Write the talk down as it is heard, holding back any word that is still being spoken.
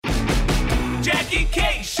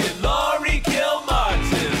Cation, Laurie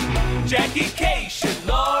Kilmartin. Jackie Cation,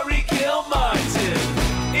 Laurie Kilmartin.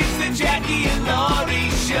 It's the Jackie and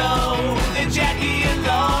Laurie Show. The Jackie and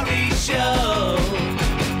Laurie Show.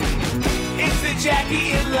 It's the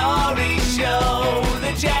Jackie and Laurie Show.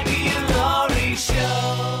 The Jackie and Laurie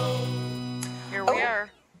Show. Here we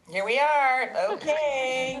are. Here we are.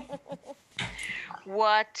 Okay.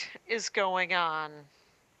 What is going on?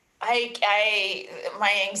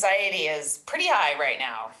 My anxiety is pretty high right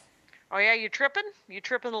now. Oh yeah, you tripping? You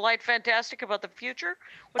tripping the light fantastic about the future?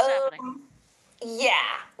 What's happening?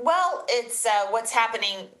 Yeah. Well, it's what's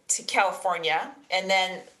happening to California and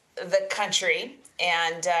then the country,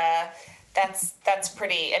 and that's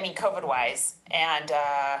pretty. I mean, COVID-wise, and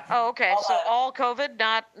Oh, okay. So all COVID,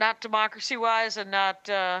 not democracy-wise, and not.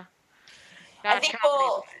 I think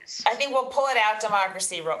we'll pull it out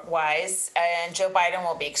democracy-wise, and Joe Biden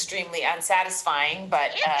will be extremely unsatisfying.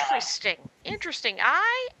 But Interesting.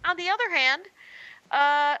 I, on the other hand,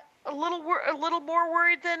 a little more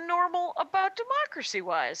worried than normal about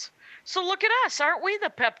democracy-wise. So look at us, aren't we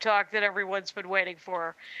the pep talk that everyone's been waiting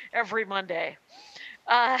for every Monday?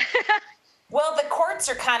 Well, the courts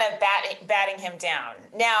are kind of batting him down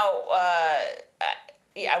now.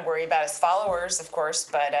 Yeah, I worry about his followers, of course,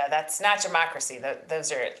 but that's not democracy.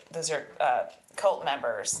 Those are cult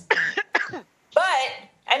members. But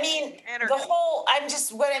I mean,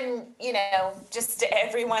 just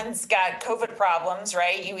everyone's got COVID problems,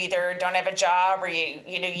 right? You either don't have a job, or you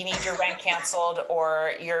need your rent canceled,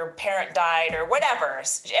 or your parent died, or whatever.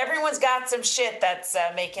 Everyone's got some shit that's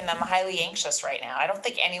making them highly anxious right now. I don't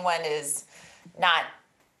think anyone is not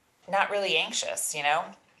really anxious,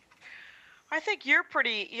 I think you're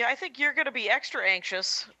I think you're going to be extra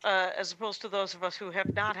anxious as opposed to those of us who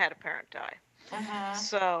have not had a parent die. Uh-huh.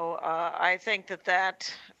 So I think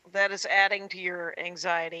that is adding to your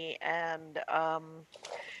anxiety, and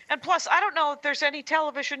plus I don't know if there's any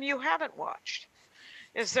television you haven't watched.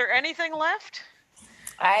 Is there anything left?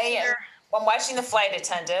 I'm watching The Flight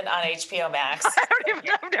Attendant on HBO Max. I've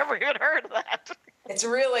never even heard of that. It's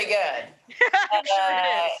really good. I'm sure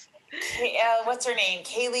it is. What's her name?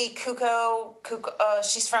 Kaylee Kuko.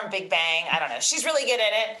 She's from Big Bang. I don't know. She's really good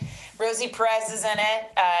in it. Rosie Perez is in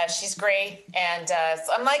it. She's great. And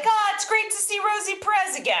so I'm like, it's great to see Rosie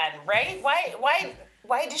Perez again, right?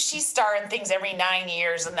 Why does she star in things every 9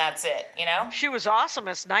 years and that's it, She was awesome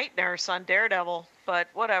as Night Nurse on Daredevil, but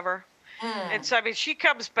whatever. She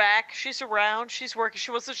comes back. She's around. She's working.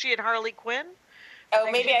 She had Harley Quinn.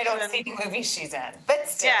 Maybe I don't see the movies she's in, but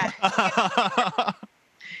still. Yeah.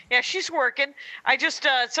 Yeah, she's working. I just,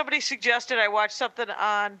 somebody suggested I watch something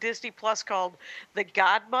on Disney Plus called The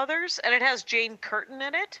Godmothers, and it has Jane Curtin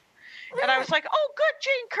in it. And I was like, oh, good,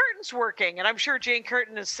 Jane Curtin's working. And I'm sure Jane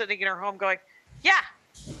Curtin is sitting in her home going, yeah,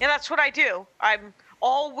 that's what I do. I'm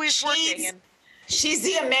always working. And she's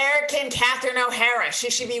the American Catherine O'Hara. She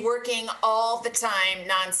should be working all the time,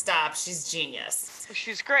 nonstop. She's genius.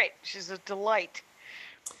 She's great. She's a delight.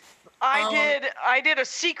 I did a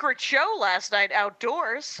secret show last night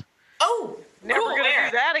outdoors. Oh, never cool. gonna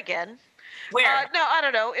do that again. Where? No, I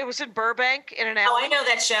don't know. It was in Burbank in an alley. Oh, I know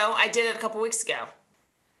that show. I did it a couple weeks ago.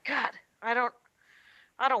 God, I don't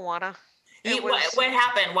wanna. What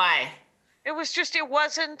happened? Why? It was just. It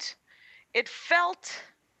wasn't. It felt.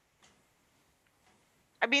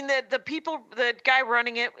 I mean, the guy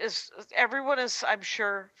running it everyone is, I'm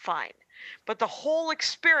sure, fine, but the whole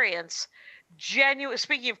experience.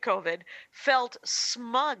 Speaking of COVID, felt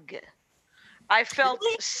smug. I felt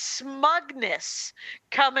smugness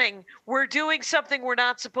coming. We're doing something we're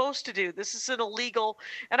not supposed to do. This is an illegal.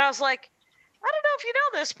 And I was like, I don't know if you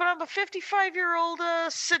know this, but I'm a 55-year-old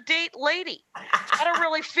sedate lady. I don't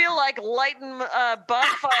really feel like lighting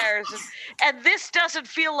bonfires. And this doesn't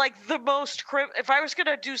feel like the most if I was going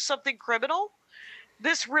to do something criminal,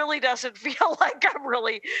 this really doesn't feel like I'm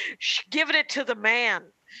really giving it to the man.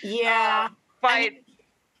 Yeah. It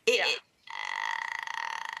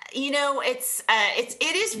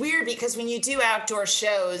is weird because when you do outdoor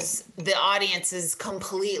shows, the audience is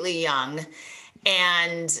completely young,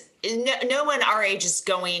 and no one our age is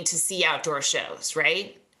going to see outdoor shows,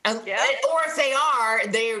 right? Yeah. Or if they are,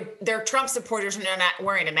 they're Trump supporters and they're not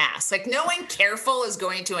wearing a mask. Like, no one careful is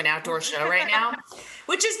going to an outdoor show right now,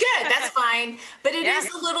 which is good. That's fine. But it is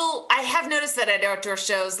a little. I have noticed that at outdoor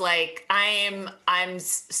shows, like I'm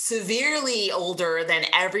severely older than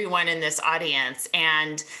everyone in this audience,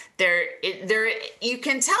 and you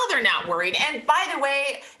can tell they're not worried. And by the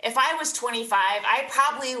way, if I was 25, I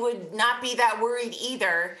probably would not be that worried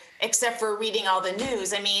either, except for reading all the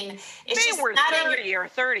news. I mean, it's they just were not 30 or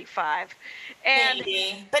 35. And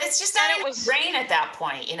maybe, but it's just not in your brain at that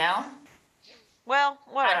point, Well,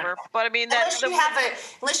 whatever. But I mean, that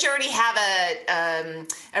unless you already have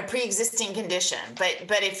a pre-existing condition. But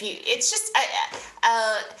if you, it's just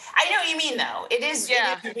I know what you mean though. It is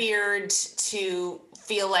weird to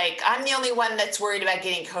feel like I'm the only one that's worried about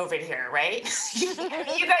getting COVID here, right? you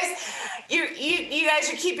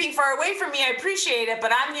guys are keeping far away from me. I appreciate it,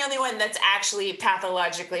 but I'm the only one that's actually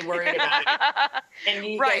pathologically worried about it, and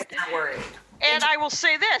you guys aren't worried. And I will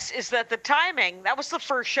say this, is that the timing, that was the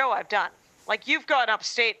first show I've done. Like, you've gone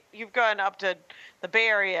upstate, you've gone up to the Bay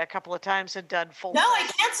Area a couple of times and done full. No, I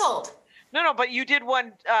canceled. No, but you did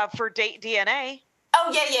one for DNA. Oh,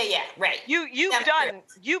 yeah, right.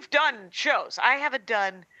 You've done shows. I haven't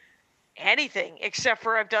done anything except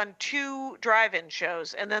for I've done 2 drive-in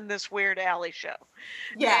shows and then this weird alley show.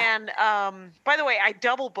 Yeah. And by the way, I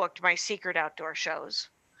double booked my secret outdoor shows.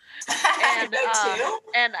 And,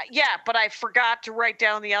 but I forgot to write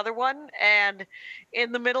down the other one, and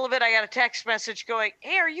in the middle of it I got a text message going,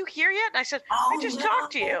 "Hey, are you here yet?" And I said, "I just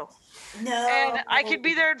talked to you." No. And I could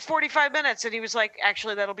be there in 45 minutes, and he was like,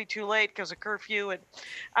 "Actually, that'll be too late because of curfew." And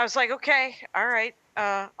I was like, "Okay, all right.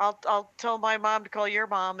 I'll tell my mom to call your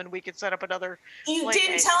mom, and we can set up another." You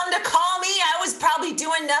didn't tell him to call me? I was probably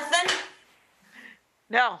doing nothing.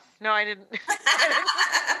 No, I didn't.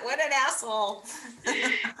 What an asshole.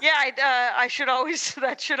 Yeah, I should always,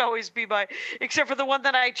 that should always be except for the one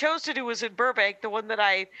that I chose to do was in Burbank, the one that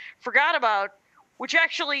I forgot about, which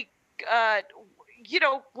actually,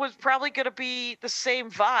 was probably going to be the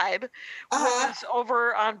same vibe, was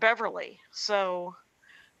over on Beverly. So,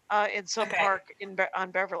 in some park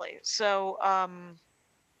on Beverly. So,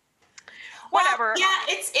 whatever.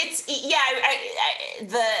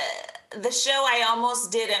 The show I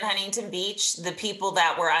almost did in Huntington Beach, the people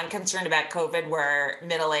that were unconcerned about COVID were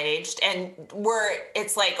middle-aged, and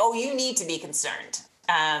it's like, oh, you need to be concerned.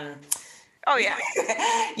 Oh yeah.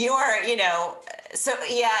 You are, so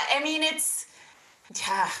yeah, I mean, it's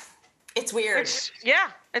weird.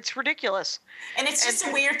 It's ridiculous. And it's just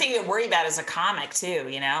a weird thing to worry about as a comic too,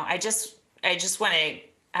 I just want to,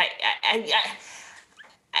 I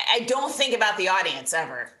don't think about the audience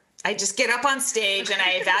ever. I just get up on stage and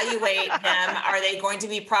I evaluate them. Are they going to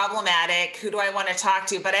be problematic? Who do I want to talk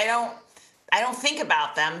to? But I don't think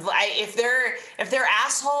about them. If they're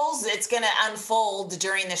assholes, it's going to unfold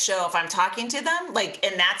during the show if I'm talking to them, like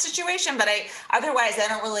in that situation. But otherwise, they're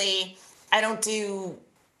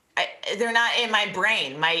not in my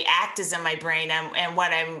brain. My act is in my brain, and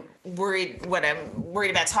what I'm worried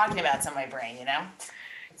about talking about's in my brain.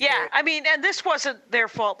 Yeah, I mean, and this wasn't their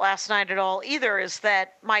fault last night at all either, is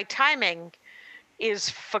that my timing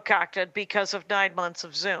is concocted because of 9 months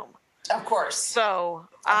of Zoom. Of course. So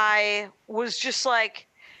I was just like,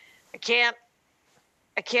 I can't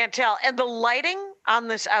tell. And the lighting on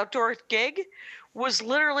this outdoor gig was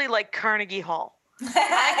literally like Carnegie Hall.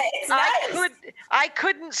 It's nice. I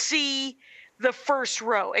couldn't see the first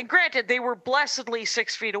row. And granted, they were blessedly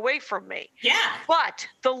 6 feet away from me. Yeah. But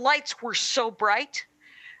the lights were so bright.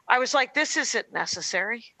 I was like, this isn't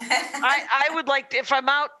necessary. I would like to, if I'm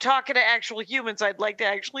out talking to actual humans, I'd like to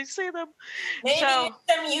actually see them. Maybe it's some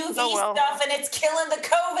UV stuff and it's killing the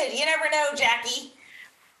COVID. You never know, Jackie.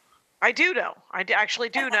 I do know. I actually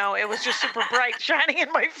do know. It was just super bright, shining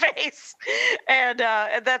in my face, and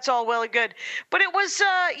that's all well and good. But it was,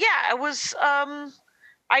 it was.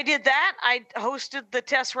 I did that. I hosted the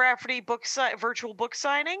Tess Rafferty virtual book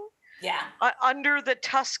signing. Yeah. Under the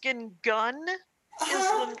Tuscan Gun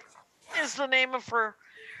is the name of her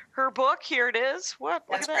book. Here it is. What?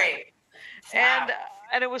 That's great. Wow.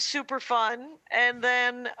 And it was super fun. And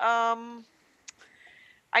then I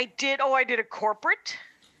did a corporate.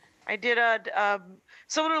 I did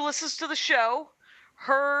someone who listens to the show,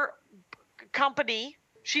 her company,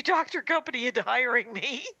 she talked her company into hiring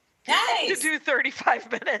me. Nice. To do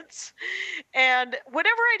 35 minutes. And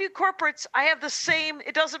whenever I do corporates, I have the same,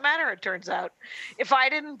 it doesn't matter, it turns out. If I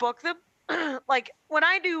didn't book them, like when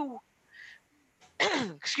I do,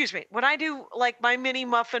 when I do like my mini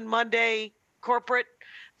Muffin Monday corporate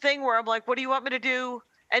thing where I'm like, what do you want me to do?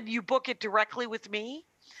 And you book it directly with me.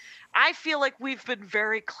 I feel like we've been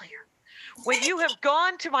very clear. When you have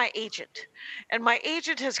gone to my agent and my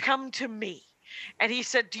agent has come to me and he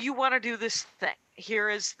said, do you want to do this thing? Here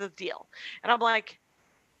is the deal. And I'm like,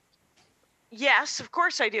 yes, of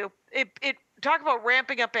course I do. It talk about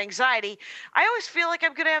ramping up anxiety. I always feel like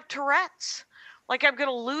I'm going to have Tourette's. Like I'm going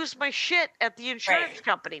to lose my shit at the insurance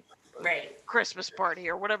company Christmas party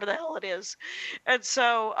or whatever the hell it is. And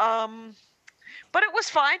so, but it was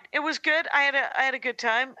fine. It was good. I had a good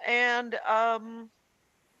time. And I'm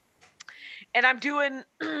doing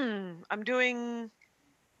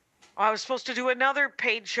I was supposed to do another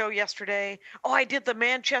paid show yesterday. Oh, I did the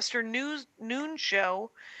Manchester Noon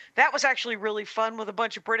show. That was actually really fun with a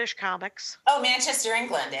bunch of British comics. Oh, Manchester,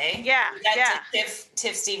 England, eh? Yeah, yeah.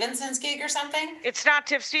 Tiff Stevenson's gig or something? It's not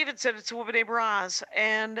Tiff Stevenson. It's a woman named Roz,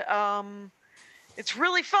 and it's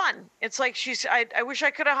really fun. It's like I wish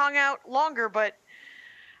I could have hung out longer, but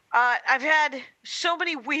I've had so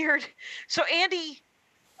many weird. So Andy,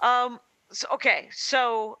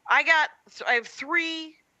 so I have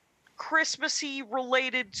 3 Christmassy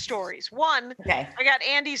related stories. One, Okay. I got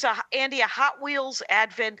Andy a Hot Wheels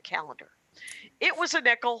advent calendar. It was a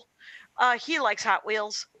nickel. He likes Hot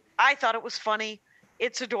Wheels. I thought it was funny.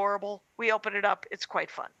 It's adorable. We open it up. It's quite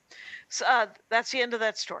fun. So that's the end of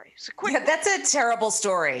that story. So quick. Yeah, that's a terrible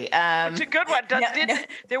story. It's a good one.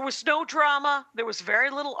 There was no drama. There was very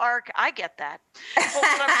little arc. I get that. But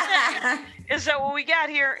what I'm saying is that when we got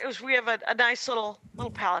here, we have a nice little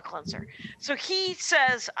palate cleanser. So he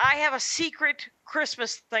says, I have a secret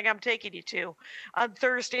Christmas thing I'm taking you to on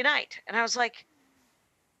Thursday night. And I was like,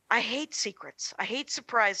 I hate secrets. I hate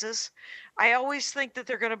surprises. I always think that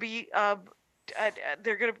they're going to be,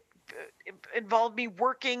 they're going to involve me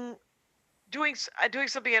doing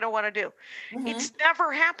something I don't want to do. Mm-hmm. It's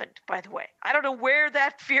never happened, by the way. I don't know where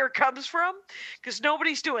that fear comes from because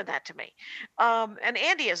nobody's doing that to me. And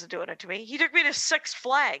Andy isn't doing it to me. He took me to Six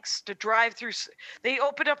Flags to drive through. They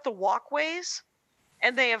opened up the walkways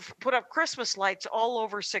and they have put up Christmas lights all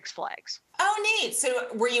over Six Flags. Oh, neat. So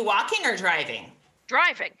were you walking or driving?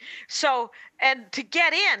 Driving. So, and to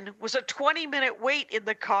get in was a 20-minute wait in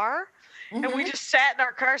the car. Mm-hmm. And we just sat in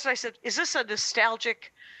our cars. And I said, is this a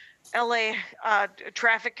nostalgic LA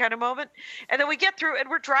traffic kind of moment? And then we get through and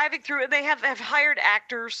we're driving through and they have hired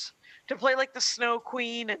actors to play like the Snow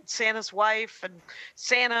Queen and Santa's wife and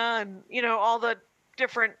Santa and, all the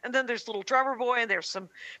different, and then there's little drummer boy and there's some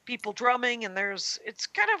people drumming and it's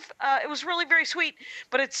kind of, it was really very sweet,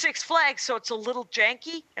 but it's Six Flags. So it's a little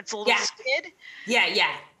janky. It's a little skid.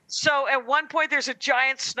 Yeah. So at one point there's a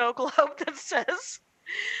giant snow globe that says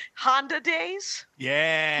Honda Days.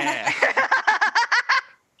 Yeah.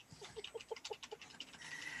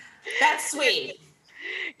 That's sweet.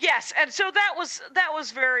 Yes, and so that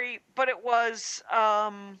was very, but it was.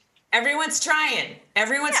 Everyone's trying.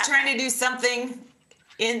 Everyone's trying to do something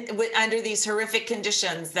under these horrific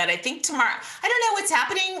conditions. That I think tomorrow. I don't know what's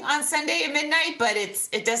happening on Sunday at midnight, but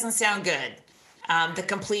it doesn't sound good. The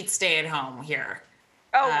complete stay at home here.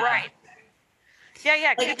 Oh right.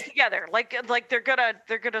 Yeah. Get together. Like they're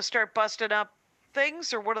gonna start busting up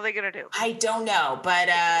things, or what are they gonna do? I don't know, but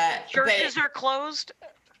churches are closed.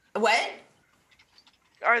 What?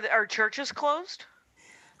 Are churches closed?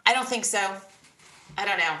 I don't think so. I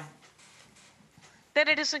don't know. Then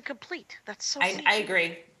it isn't complete. That's so. I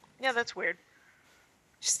agree. Yeah, that's weird.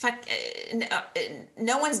 Just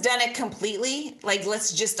no one's done it completely. Like,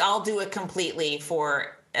 let's just all do it completely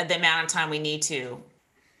for the amount of time we need to.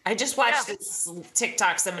 I just watched this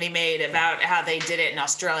TikTok somebody made about how they did it in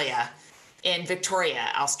Australia. In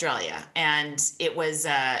Victoria, Australia. And it was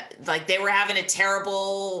like they were having a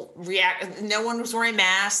terrible no one was wearing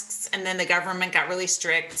masks. And then the government got really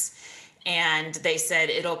strict. And they said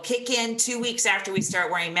it'll kick in 2 weeks after we start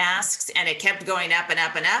wearing masks. And it kept going up and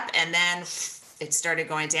up and up. And then it started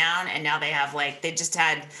going down. And now they have they just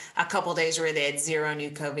had a couple days where they had 0 new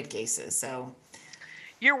COVID cases. So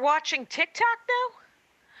you're watching TikTok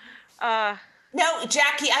now? No,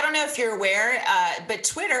 Jackie, I don't know if you're aware, but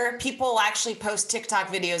Twitter, people actually post TikTok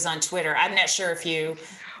videos on Twitter. I'm not sure if you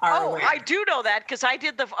are aware. I do know that because I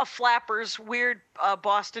did a Flappers Weird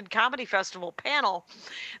Boston Comedy Festival panel.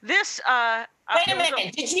 This Wait a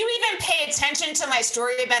minute. Did you even pay attention to my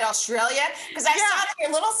story about Australia? Because I saw your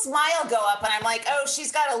little smile go up, and I'm like, oh,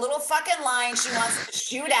 she's got a little fucking line she wants to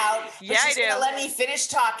shoot out. But she's going to let me finish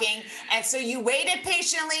talking. And so you waited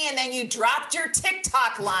patiently, and then you dropped your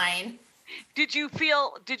TikTok line. Did you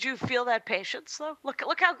feel that patience though? Look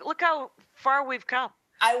how far we've come.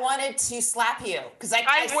 I wanted to slap you because I'm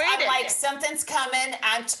like, something's coming.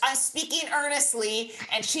 I'm speaking earnestly,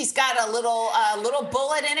 and she's got a little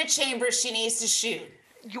bullet in a chamber she needs to shoot.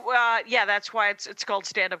 Yeah, that's why it's called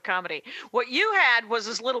stand-up comedy. What you had was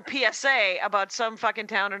this little PSA about some fucking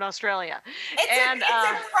town in Australia. It's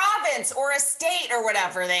a province or a state or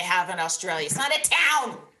whatever they have in Australia. It's not a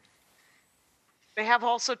town. They have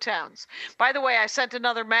also towns. By the way, I sent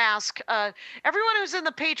another mask. Everyone who's in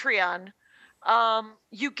the Patreon,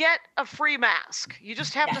 you get a free mask. You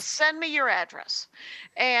just have to send me your address.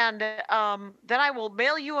 And then I will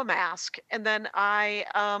mail you a mask. And then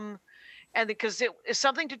and because it is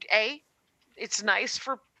something to, A, it's nice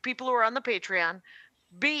for people who are on the Patreon.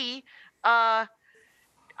 B, I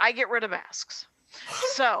get rid of masks.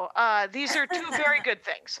 So these are two very good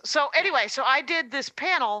things. So anyway, so I did this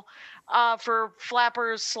panel for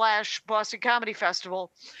Flappers / Boston Comedy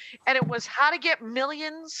Festival, and it was how to get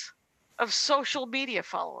millions of social media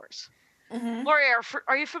followers. Lori,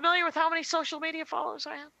 are you familiar with how many social media followers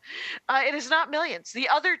I have? It is not millions. The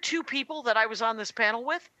other two people that I was on this panel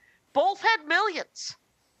with both had millions.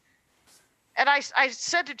 And I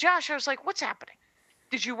said to Josh, I was like, what's happening?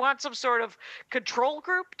 Did you want some sort of control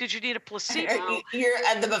group? Did you need a placebo? You're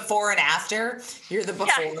at the before and after. You're the before.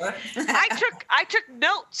 Yeah. I took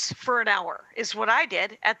notes for an hour is what I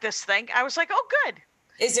did at this thing. I was like, oh, good.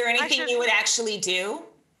 Is there anything you would actually do?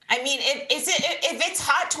 I mean, if it's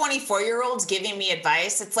hot 24-year-olds giving me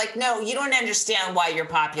advice, it's like, no, you don't understand why you're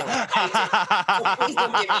popular. So please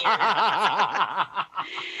don't give me your advice.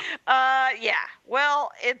 Yeah.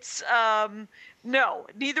 Well, it's no.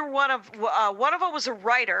 Neither one of them was a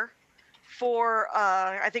writer for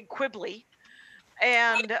I think Quibbly,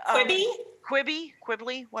 and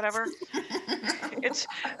Quibbly, whatever. It's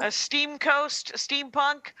a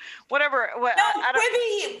steampunk, whatever. No,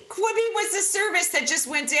 Quibi was the service that just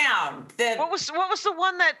went down. What was the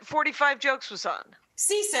one that 45 Jokes was on?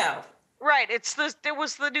 CISO. Right. It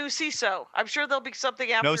was the new CISO. I'm sure there'll be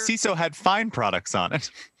something after. No, CISO had fine products on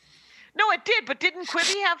it. No, it did, but didn't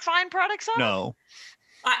Quibi have fine products on it? No.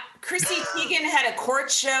 Chrissy Teigen had a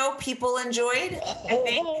court show people enjoyed, I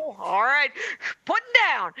think. Oh, all right. Putting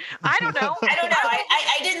down. I don't know.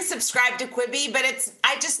 I didn't subscribe to Quibi, but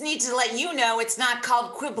I just need to let you know it's not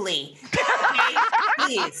called Quibbly. Okay?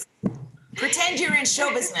 Please. Pretend you're in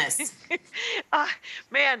show business.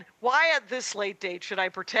 Man, why at this late date should I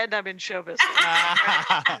pretend I'm in show business?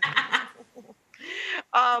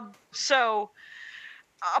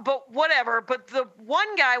 But whatever. But the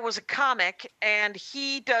one guy was a comic, and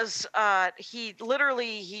he does. He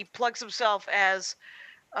plugs himself as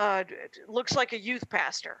looks like a youth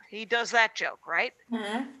pastor. He does that joke, right?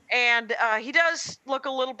 Mm-hmm. And he does look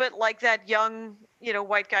a little bit like that young,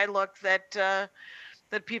 white guy look that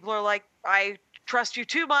people are like, I trust you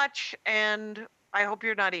too much, and I hope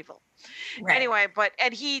you're not evil. Right. Anyway,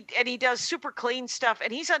 and he does super clean stuff,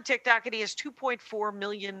 and he's on TikTok, and he has 2.4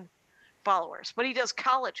 million followers, but he does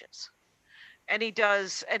colleges, and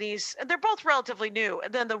they're both relatively new.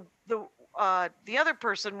 And then the other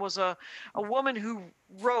person was a woman who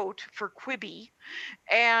wrote for Quibi,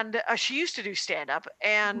 and she used to do stand-up.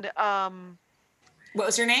 And what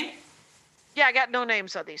was her name? Yeah, I got no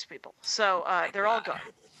names on these people, so they're all gone.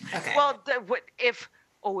 Okay. Well, if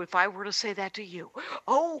I were to say that to you,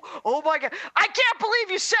 oh my God, I can't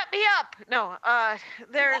believe you set me up. No,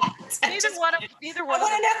 neither one. I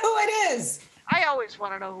want to know who it is. I always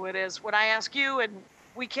want to know who it is when I ask you, and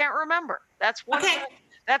we can't remember. That's one. Okay.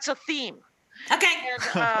 That's a theme. Okay.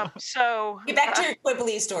 And, so get back to your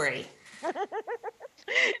Quibbly story.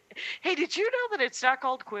 Hey, did you know that it's not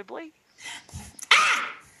called Quibbly?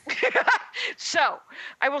 So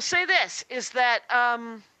I will say this is that.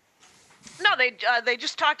 No, they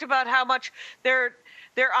just talked about how much they're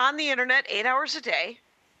on the internet 8 hours a day.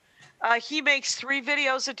 He makes 3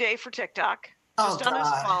 videos a day for TikTok, just on his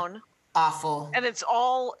phone. Awful. And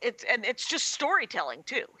it's just storytelling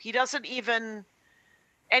too. He doesn't even,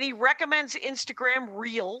 and he recommends Instagram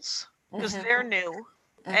Reels because they're new,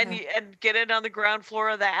 and get in on the ground floor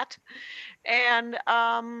of that. And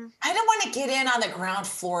I don't want to get in on the ground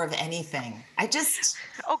floor of anything.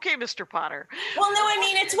 Okay, Mr. Potter. Well, no, I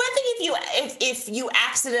mean, it's one thing if you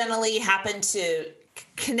accidentally happen to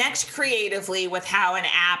connect creatively with how an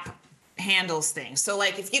app handles things. So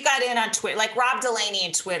like if you got in on Twitter, like Rob Delaney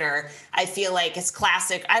and Twitter, I feel like it's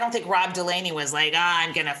classic. I don't think Rob Delaney was like,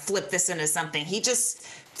 I'm going to flip this into something. He just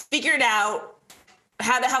figured out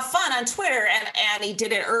how to have fun on Twitter, and he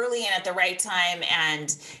did it early and at the right time,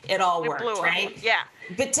 and it all worked, right? Yeah.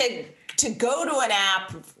 But to go to an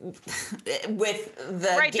app with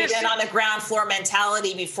the get in on the ground floor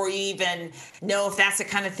mentality before you even know if that's the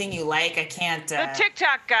kind of thing you like, I can't. The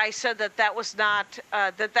TikTok guy said that was not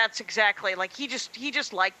that's exactly like he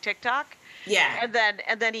just liked TikTok. Yeah.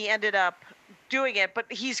 And then he ended up doing it,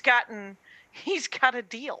 but he's got a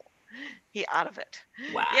deal. Out of it.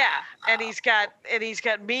 Wow. Yeah. And he's got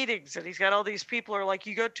meetings, and he's got all these people are like,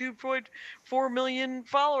 you got 2.4 million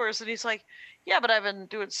followers. And he's like, yeah, but I've been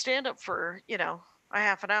doing stand up for, a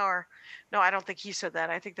half an hour. No, I don't think he said that.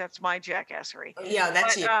 I think that's my jackassery. Yeah,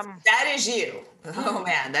 that's you. That is you. Oh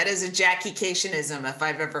man, that is a Jackie-cationism if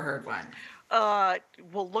I've ever heard one.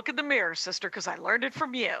 Well, look in the mirror, sister, because I learned it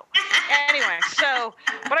from you. Anyway,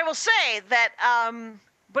 but I will say that,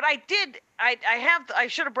 but I did. I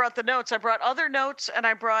should have brought the notes. I brought other notes, and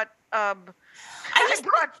I brought. I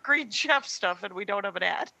brought Green Chef stuff, and we don't have an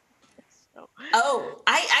ad. Oh,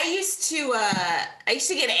 I used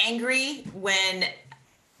to get angry when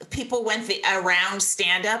people went around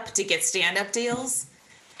stand-up to get stand-up deals.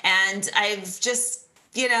 And I've just,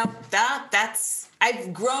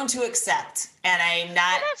 I've grown to accept, and I'm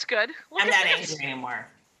not, Well, that's good. Look I'm at not this. angry anymore.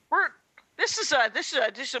 This is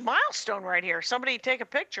a milestone right here. Somebody take a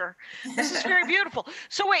picture. This is very beautiful.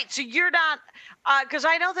 So wait, so you're not, because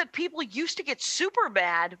I know that people used to get super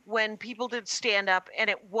mad when people did stand up and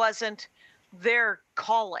it wasn't their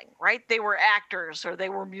calling, right? They were actors or they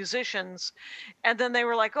were musicians, and then they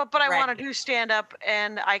were like, oh, but I want to do stand up,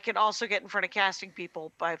 and I can also get in front of casting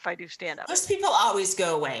people if I do stand up. Those people always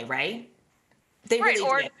go away, right? They Right, really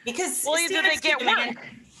or- do. Because Well, either they stand-ups get keep them work.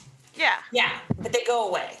 Yeah, Yeah, but they go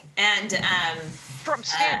away. And from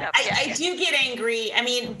stand up. I do get angry. I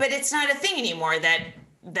mean, but it's not a thing anymore that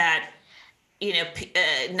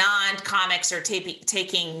non-comics are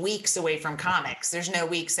taking weeks away from comics. There's no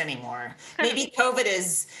weeks anymore. Maybe COVID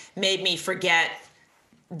has made me forget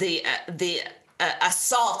the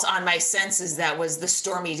assault on my senses that was the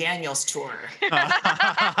Stormy Daniels tour. Right,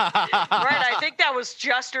 I think that was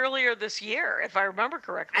just earlier this year, if I remember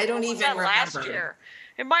correctly. I don't Or was even that last remember. year.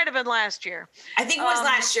 It might have been last year. I think it was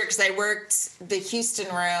last year because I worked the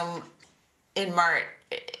Houston room in March,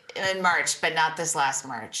 but not this last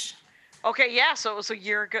March. Okay, yeah, so it was a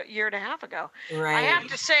year and a half ago. Right. I have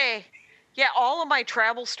to say, yeah, all of my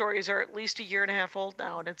travel stories are at least a year and a half old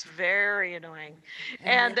now, and it's very annoying.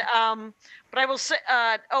 And but I will say,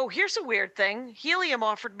 here's a weird thing. Helium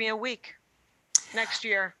offered me a week next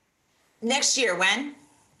year, Next year, when?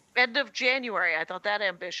 end of January. I thought that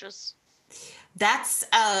ambitious. That's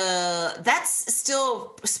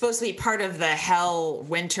still supposed to be part of the hell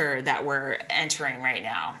winter that we're entering right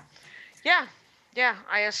now. Yeah,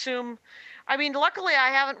 I assume. I mean, luckily, I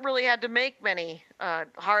haven't really had to make many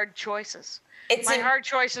hard choices. My hard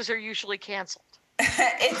choices are usually canceled.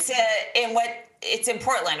 It's in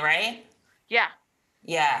Portland, right? Yeah.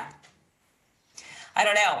 Yeah. I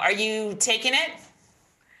don't know. Are you taking it?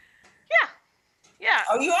 Yeah.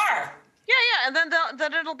 Oh, you are. Yeah, and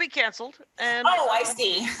then it'll be canceled. And Oh, I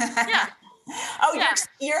see. yeah. Oh, Yeah.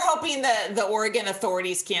 you're hoping the Oregon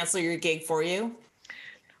authorities cancel your gig for you?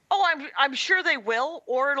 Oh, I'm sure they will,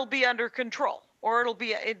 or it'll be under control, or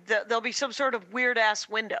there'll be some sort of weird ass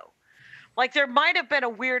window. Like there might have been a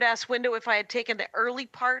weird ass window if I had taken the early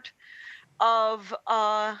part of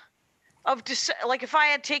like if I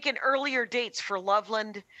had taken earlier dates for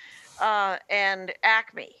Loveland and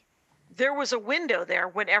Acme. There was a window there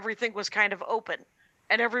when everything was kind of open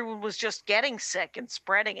and everyone was just getting sick and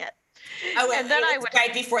spreading it. Oh, and then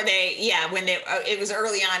right before it was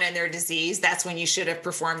early on in their disease. That's when you should have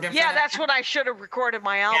performed in front of that's when I should have recorded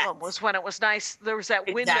my album. Yes. Was when it was nice. There was that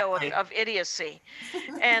window Exactly. of idiocy,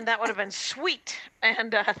 and that would have been sweet,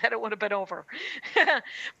 and that it would have been over.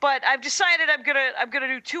 But I've decided I'm gonna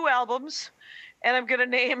do 2 albums, and I'm gonna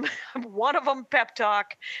name one of them Pep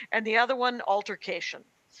Talk, and the other one Altercation.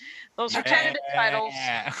 Those are tentative titles.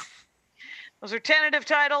 Those are tentative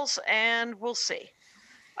titles, and we'll see.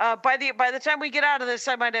 By the time we get out of this,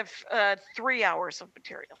 I might have 3 hours of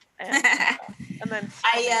material, and then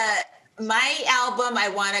my album I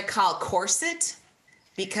want to call Corset,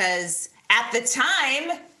 because at the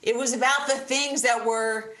time it was about the things that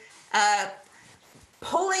were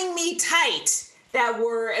pulling me tight, that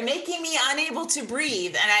were making me unable to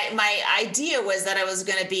breathe. And my idea was that I was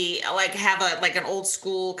going to be have an old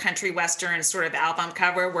school country western sort of album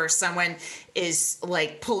cover where someone is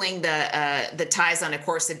like pulling the ties on a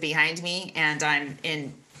corset behind me, and I'm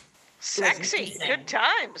in sexy, good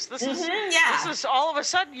times. This is yeah. This is all of a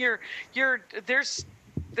sudden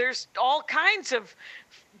there's all kinds of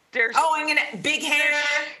I'm gonna big hair.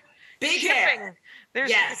 shipping.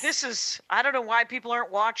 Yes. This is, I don't know why people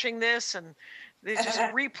aren't watching this, and they're just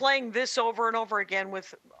replaying this over and over again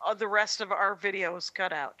with the rest of our videos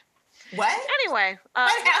cut out. What? Anyway, What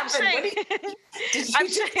I'm happened? saying, Did you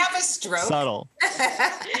just have a stroke? Subtle.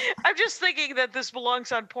 I'm just thinking that this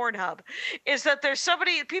belongs on Pornhub. Is that there's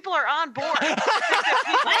people are on board.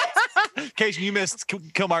 Casey, you missed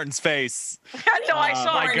Kilmartin's face. No, I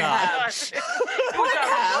saw my it. God. It was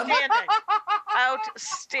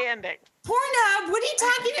outstanding. Pornhub? What are you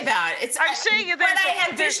talking about? I'm saying but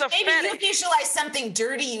there's a maybe you fetish. visualize something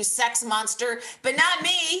dirty, you sex monster, but not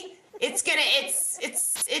me. It's gonna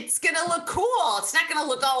look cool. It's not gonna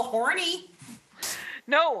look all horny.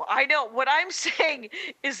 No, I know. What I'm saying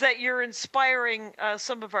is that you're inspiring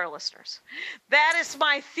some of our listeners. That is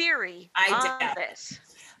my theory on doubt. this.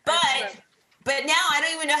 But now I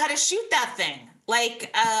don't even know how to shoot that thing.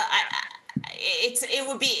 Like it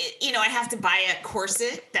would be, I have to buy a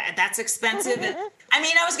corset. That's expensive. I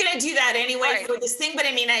mean, I was going to do that anyway Right. for this thing, but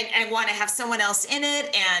I mean, I want to have someone else in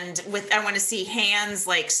it, and I want to see hands,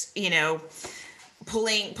 like, you know,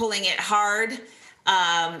 pulling it hard,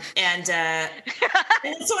 and then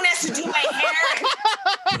someone has to do my hair.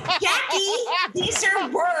 Jackie, these are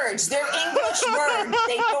words. They're English words.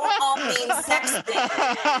 They don't all mean sex things. There's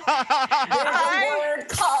a word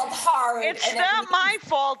called hard. It's and not it my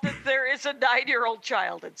fault that there is a 9-year-old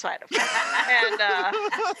child inside of me. And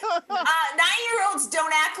 9-year-olds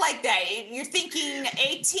don't act like that. You're thinking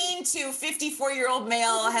 18 to 54-year-old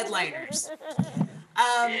male headliners.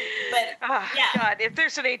 But yeah. God, if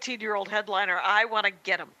there's an 18-year-old headliner, I want to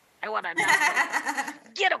get him. I want to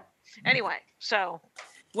get him. Anyway, so.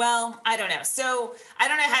 Well, I don't know. So I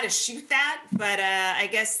don't know how to shoot that, but I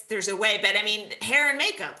guess there's a way. But I mean, hair and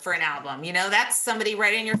makeup for an album, you know, that's somebody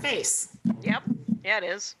right in your face. Yep. Yeah, it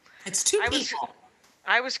is. It's two people.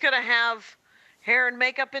 I was going to have hair and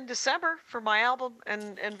makeup in December for my album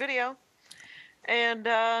and video. And,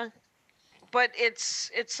 but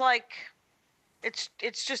it's like, it's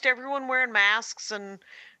just everyone wearing masks and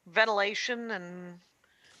ventilation and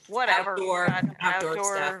whatever.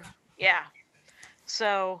 Outdoor stuff. Yeah.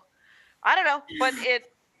 So I don't know, but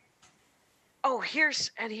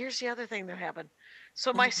here's the other thing that happened.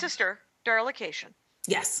 So my sister, Darla Cation,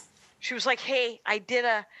 Yes. she was like, "Hey, I did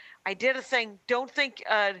a thing. Don't think,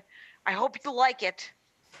 I hope you like it.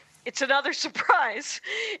 It's another surprise.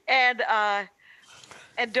 And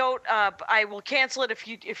don't, I will cancel it if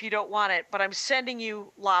you don't want it, but I'm sending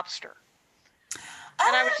you lobster."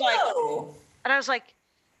 And I was like,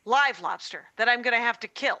 live lobster that I'm going to have to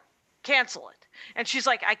kill. Cancel it. And she's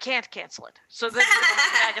like, I can't cancel it. So then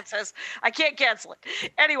it says, I can't cancel it.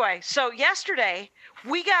 Anyway, so yesterday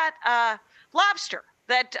we got lobster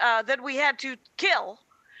that we had to kill.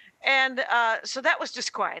 And so that was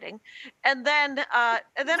disquieting. And then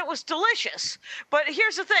it was delicious. But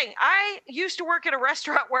here's the thing. I used to work at a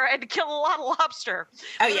restaurant where I had to kill a lot of lobster.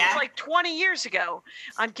 Oh, It yeah? was like 20 years ago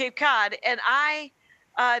on Cape Cod. And I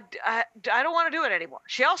don't want to do it anymore.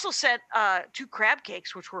 She also sent 2 crab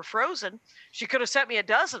cakes, which were frozen. She could have sent me a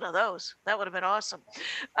dozen of those. That would have been awesome.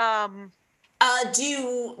 Does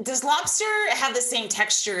lobster have the same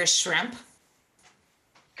texture as shrimp?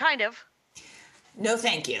 Kind of. No,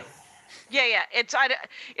 thank you. Yeah.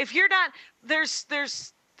 If you're not, there's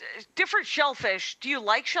different shellfish. Do you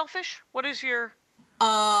like shellfish? What is your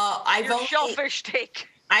shellfish take?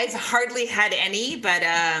 I've hardly had any, but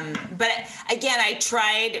again, I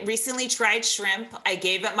recently tried shrimp. I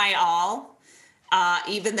gave it my all,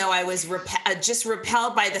 even though I was just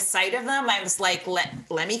repelled by the sight of them. I was like, let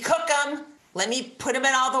me cook them. Let me put them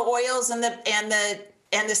in all the oils and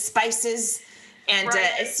the spices. And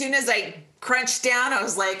Right. As soon as I crunched down, I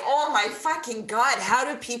was like, oh my fucking God, how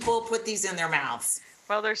do people put these in their mouths?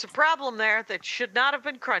 Well, there's a problem there that should not have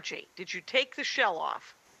been crunchy. Did you take the shell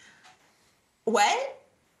off? What?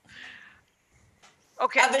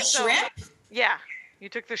 Okay. Of a so- shrimp? Yeah. You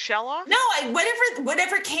took the shell off? No,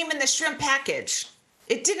 whatever came in the shrimp package.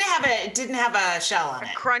 It didn't have a shell on it.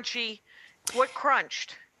 Crunchy. What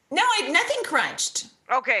crunched? No, nothing crunched.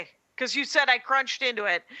 Okay. Because you said I crunched into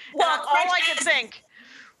it. Well, and that's all I could think.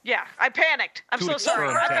 Yeah, I panicked. I'm To so sorry.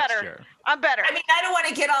 explore I'm the better. texture. I'm better. I mean, I don't want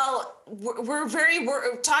to get all. We're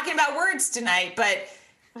talking about words tonight, but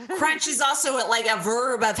crunch is also like a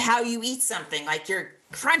verb of how you eat something. Like you're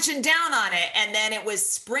crunching down on it, and then it was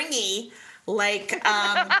springy, like a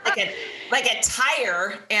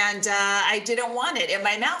tire, and I didn't want it in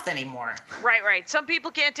my mouth anymore. Right. Some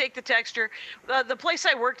people can't take the texture. The place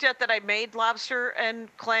I worked at that I made lobster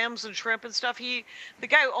and clams and shrimp and stuff, the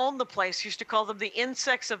guy who owned the place used to call them the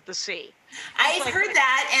insects of the sea. I've heard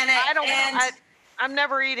that, I'm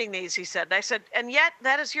never eating these, he said. And I said, and yet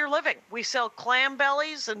that is your living. We sell clam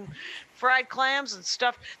bellies and fried clams and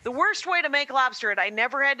stuff. The worst way to make lobster, and I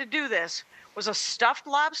never had to do this, was a stuffed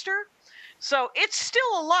lobster. So it's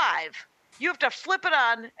still alive. You have to flip it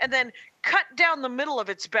on and then cut down the middle of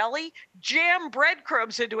its belly, jam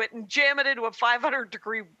breadcrumbs into it, and jam it into a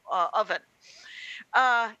 500-degree oven.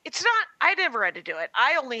 It's not, I never had to do it.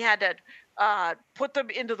 I only had to put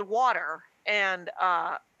them into the water and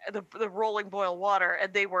the rolling boil water,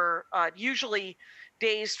 and they were usually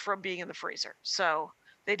dazed from being in the freezer. So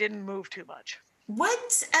they didn't move too much.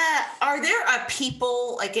 What are there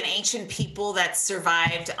people, like an ancient people that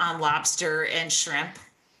survived on lobster and shrimp?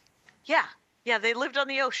 Yeah, they lived on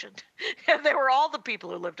the ocean. They were all the people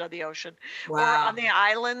who lived on the ocean. Wow. Or on the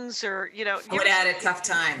islands, or, you know. I would have had a tough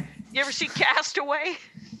time. You ever see Castaway?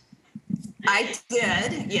 I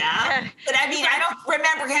did, yeah. But I mean, I don't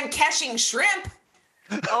remember him catching shrimp.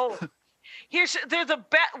 Oh, They're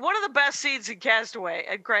one of the best scenes in Castaway,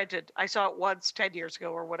 and granted, I saw it once 10 years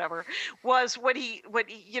ago or whatever, was when he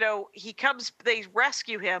he comes, they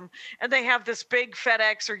rescue him, and they have this big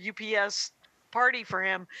FedEx or UPS party for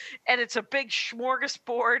him, and it's a big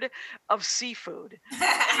smorgasbord of seafood,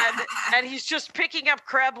 and he's just picking up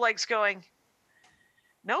crab legs, going,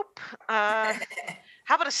 "Nope.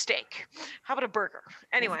 How about a steak? How about a burger?"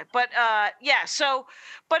 Anyway, but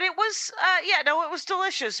but it was it was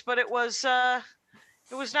delicious, but it was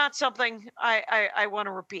not something I want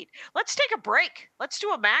to repeat. Let's take a break. Let's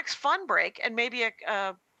do a Max Fun break and maybe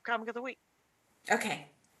a comic of the week. Okay.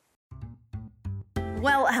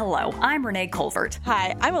 Well, hello, I'm Renee Colvert.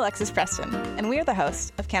 Hi, I'm Alexis Preston, and we are the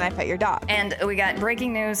hosts of Can I Pet Your Dog? And we got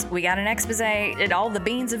breaking news, we got an expose, all the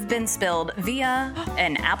beans have been spilled via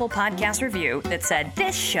an Apple Podcast review that said,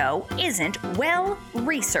 this show isn't well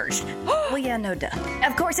researched. Well, yeah, no duh.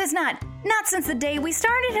 Of course it's not. Not since the day we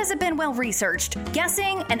started has it been well researched.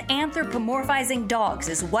 Guessing and anthropomorphizing dogs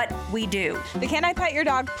is what we do. The Can I Pet Your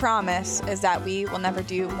Dog promise is that we will never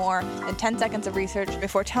do more than 10 seconds of research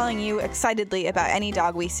before telling you excitedly about any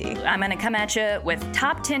dog we see. I'm going to come at you with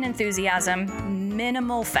top 10 enthusiasm,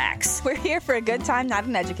 minimal facts. We're here for a good time, not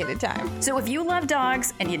an educated time. So if you love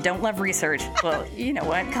dogs and you don't love research, well, you know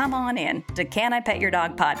what? Come on in to Can I Pet Your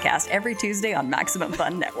Dog podcast every Tuesday on Maximum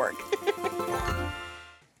Fun Network.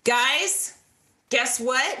 Guys, guess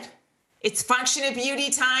what? It's Function of Beauty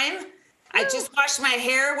time. I just washed my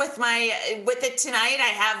hair with it tonight.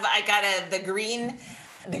 I got the green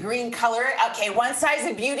color. Okay, one size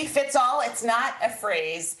of beauty fits all. It's not a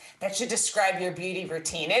phrase that should describe your beauty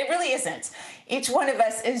routine. It really isn't. Each one of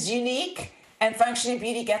us is unique, and Function of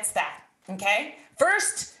Beauty gets that. Okay?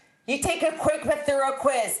 First, you take a quick but thorough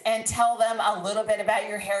quiz and tell them a little bit about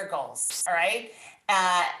your hair goals. All right?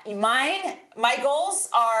 My goals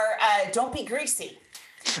are don't be greasy.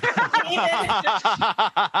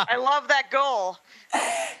 I love that goal.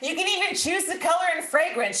 You can even choose the color and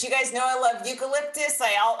fragrance. You guys know I love eucalyptus.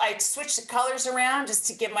 I switch the colors around just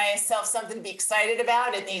to give myself something to be excited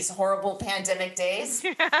about in these horrible pandemic days.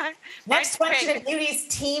 Next, Function of Beauty's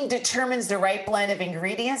team determines the right blend of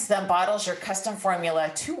ingredients, then bottles your custom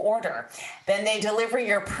formula to order. Then they deliver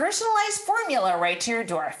your personalized formula right to your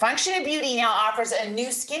door. Function of Beauty now offers a new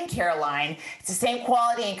skincare line. It's the same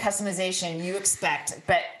quality and customization you expect,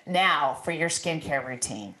 but now for your skincare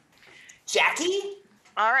routine. Jackie?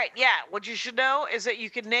 All right, yeah. What you should know is that you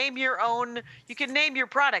can name your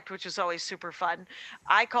product, which is always super fun.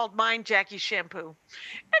 I called mine Jackie Shampoo.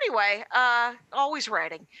 Anyway, always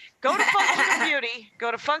writing. Go to Function of Beauty.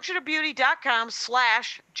 Go to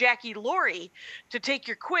functionofbeauty.com/Jackie Laurie to take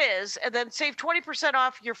your quiz and then save 20%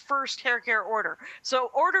 off your first hair care order.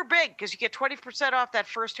 So order big because you get 20% off that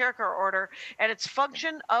first hair care order, and it's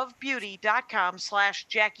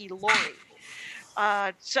functionofbeauty.com/Jackie Laurie.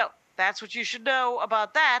 So that's what you should know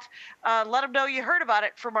about that. Let them know you heard about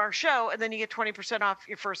it from our show, and then you get 20% off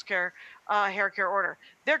your first hair care order.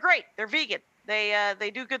 They're great. They're vegan. They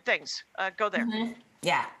do good things. Go there. Mm-hmm.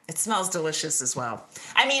 Yeah, it smells delicious as well.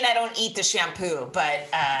 I mean, I don't eat the shampoo, but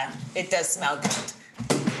it does smell good.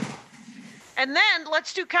 And then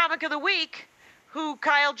let's do Comic of the Week, who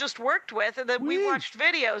Kyle just worked with, and then we watched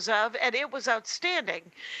videos of, and it was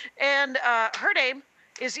outstanding. And her name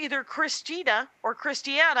is either Christina or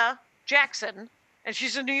Christiana Jackson, and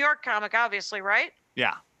she's a New York comic, obviously, right?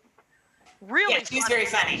 Yeah. Really? Yeah, she's very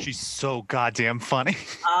funny. She's so goddamn funny.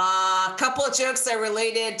 A couple of jokes are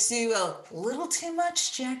related to a little too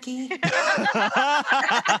much, Jackie.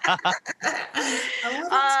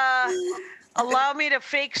 Allow me to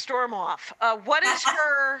fake storm off. What is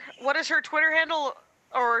her Twitter handle?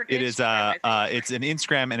 Or it is it's an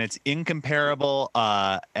Instagram, and it's incomparable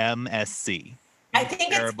MSC. I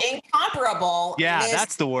think it's incomparable. Yeah,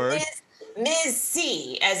 that's the word. Ms.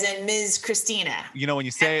 C, as in Ms. Christina. You know, when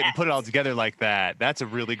you say it and put it all together like that, that's a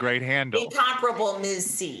really great handle. Incomparable Ms.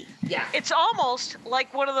 C. Yeah. It's almost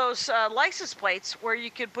like one of those license plates where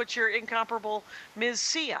you could put your incomparable Ms.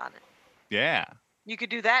 C on it. Yeah. You could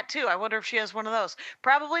do that too. I wonder if she has one of those.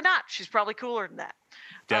 Probably not. She's probably cooler than that.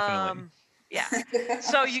 Definitely. Yeah.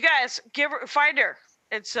 So you guys find her.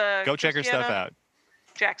 It's go check her stuff out.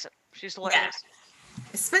 Jackson. She's hilarious. Yeah.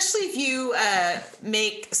 Especially if you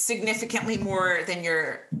make significantly more than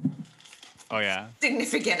your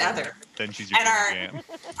significant other. Then she's your and are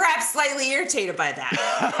perhaps slightly irritated by that.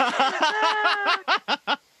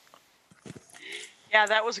 Yeah,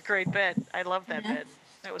 that was a great bit. I love that bit.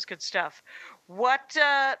 That was good stuff.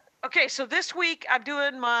 Okay, so this week I'm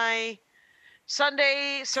doing my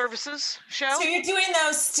Sunday services show. So you're doing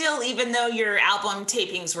those still, even though your album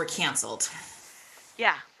tapings were canceled?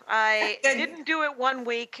 Yeah. I Good. didn't do it 1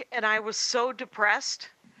 week, and I was so depressed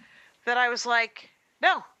that I was like,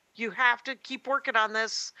 no, you have to keep working on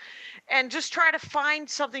this and just try to find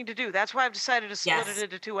something to do. That's why I've decided to split Yes. it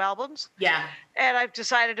into 2 albums. Yeah. And I've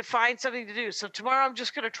decided to find something to do. So tomorrow I'm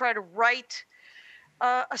just going to try to write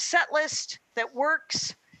a set list that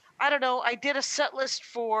works. I don't know. I did a set list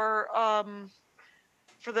for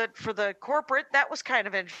the corporate. That was kind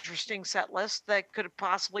of an interesting set list that could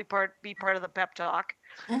possibly be part of the pep talk.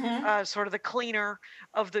 Sort of the cleaner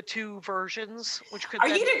of the 2 versions, which could.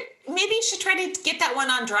 Maybe you should try to get that one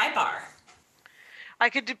on Dry Bar. I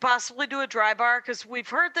could possibly do a dry bar because we've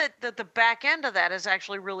heard that the back end of that is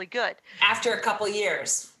actually really good. After a couple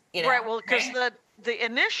years, you know. Right. Well, because the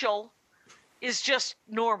initial is just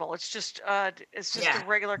normal. It's just a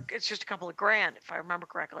regular. It's just a couple of grand, if I remember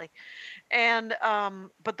correctly, and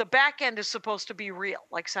but the back end is supposed to be real,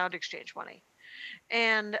 like Sound Exchange money,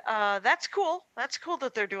 and that's cool. That's cool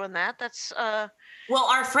that they're doing that. That's Well,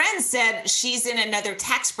 our friend said she's in another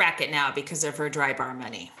tax bracket now because of her Dry Bar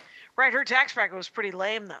money. right. Her tax bracket was pretty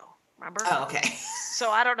lame, though. Remember? Oh, okay. So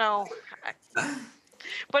I don't know.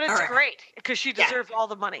 But it's All right. great because she deserves all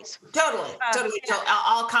the monies. Totally. Yeah.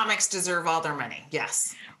 All comics deserve all their money.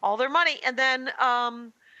 Yes. All their money. And then,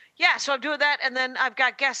 so I'm doing that. And then I've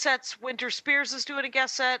got guest sets. Winter Spears is doing a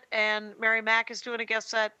guest set, and Mary Mack is doing a guest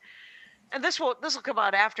set. And this will come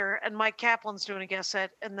out after. And Mike Kaplan's doing a guest set.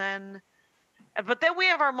 And then, but then we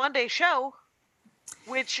have our Monday show,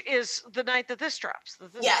 which is the night that this drops.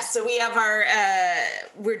 So we have our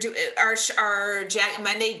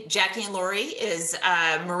Monday. Jackie and Lori is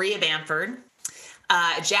Maria Bamford.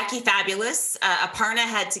 Jackie Fabulous. Aparna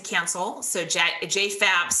had to cancel, so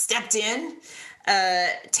J-Fab stepped in.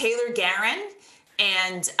 Taylor Guerin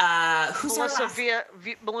and who's Melissa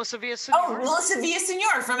Villasenor. Oh, Melissa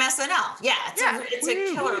Villasenor from SNL. Yeah, it's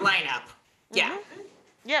a killer lineup. Yeah.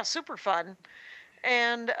 Yeah, super fun.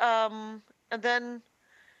 And then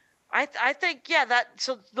I think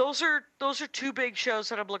so those are 2 big shows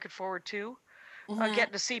that I'm looking forward to.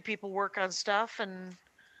 Getting to see people work on stuff and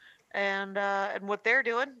what they're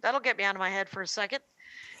doing. That'll get me out of my head for a second.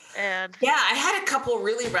 And yeah, I had a couple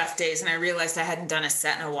really rough days, and I realized I hadn't done a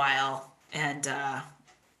set in a while, and then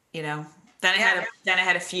I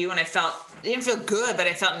had a few, and it didn't feel good, but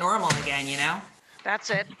I felt normal again. that's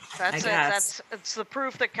it. It's the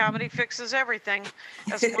proof that comedy fixes everything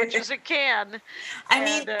as much as it can. I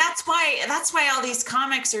mean, that's why all these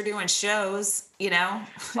comics are doing shows. No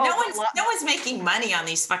one's making money on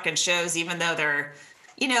these fucking shows, even though they're,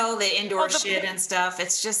 the indoor shit and stuff.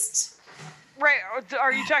 It's just. Right.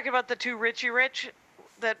 Are you talking about the 2 Richie Rich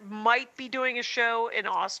that might be doing a show in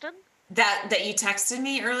Austin? That you texted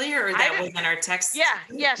me earlier, or that was in our text?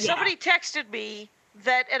 Yeah. Somebody texted me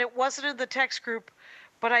that, and it wasn't in the text group,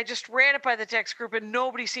 but I just ran it by the text group, and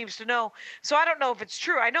nobody seems to know. So I don't know if it's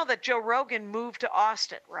true. I know that Joe Rogan moved to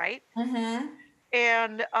Austin, right? Mm-hmm.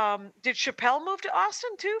 And did Chappelle move to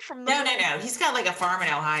Austin too? No. He's got like a farm in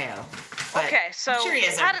Ohio. Okay, so I'm sure he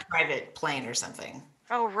has a private plane or something.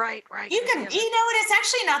 Oh, right. You can, it's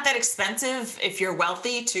actually not that expensive if you're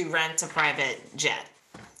wealthy to rent a private jet.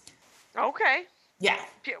 Okay. Yeah.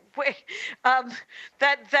 Wait,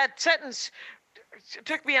 that sentence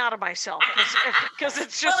took me out of myself because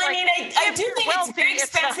it's just I do think it's very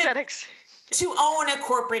expensive to own a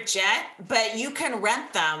corporate jet, but you can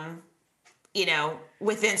rent them,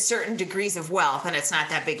 within certain degrees of wealth, and it's not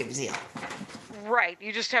that big of a deal. Right.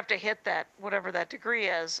 You just have to hit that, whatever that degree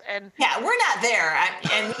is. And yeah, we're not there,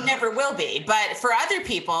 and we never will be. But for other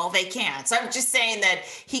people, they can't. So I'm just saying that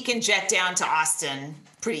he can jet down to Austin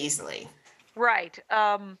pretty easily. Right.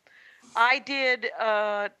 I did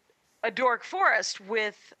a Dork Forest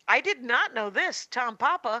with, I did not know this. Tom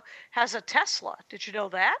Papa has a Tesla. Did you know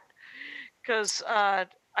that? Because I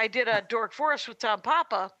did a Dork Forest with Tom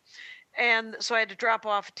Papa. And so I had to drop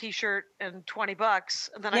off a T-shirt and $20.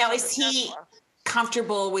 And then now, is he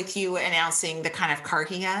comfortable with you announcing the kind of car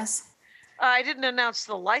he has? I didn't announce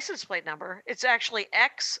the license plate number. It's actually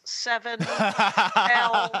X7L.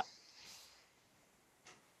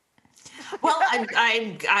 Well,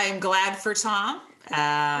 I'm glad for Tom.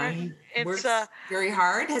 Works very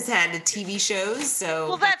hard. Has had TV shows. So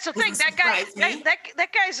well, that's the thing. That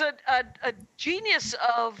guy's a genius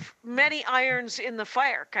of many irons in the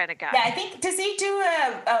fire kind of guy. Yeah, I think, does he do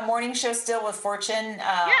a morning show still with Fortune?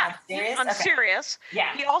 Yeah, on Sirius.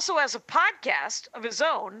 Yeah. He also has a podcast of his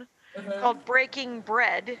own called Breaking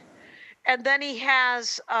Bread, and then he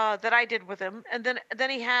has that I did with him, and then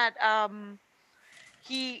he had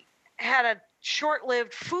a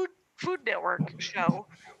short-lived Food Network show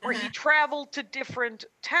where he traveled to different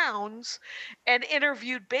towns and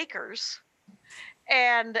interviewed bakers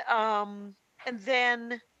and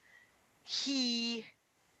then he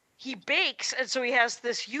bakes, and so he has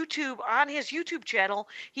this YouTube on his YouTube channel.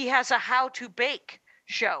 He has a how to bake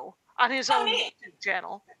show on his own YouTube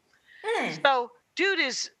channel. So dude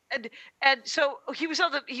is and so he was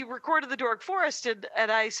he recorded the Dork Forest,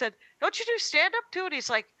 and I said, "Don't you do stand up too?" And he's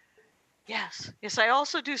like, Yes, I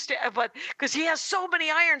also do but because he has so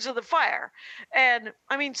many irons in the fire, and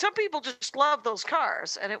I mean, some people just love those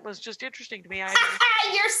cars, and it was just interesting to me.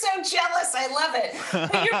 You're so jealous. I love it,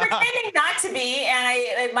 but you're pretending not to be, and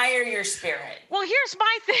I admire your spirit. Well, here's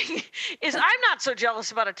my thing: is I'm not so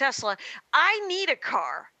jealous about a Tesla. I need a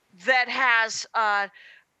car that has.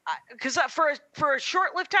 Because for a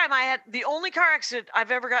short-lived time, I had the only car accident I've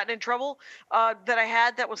ever gotten in trouble that I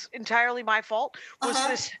had that was entirely my fault was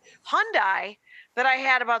this Hyundai that I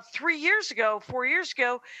had about 4 years ago.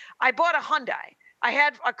 I bought a Hyundai. I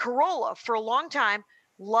had a Corolla for a long time,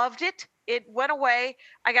 loved it. It went away.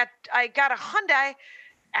 I got a Hyundai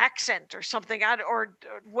Accent or something, or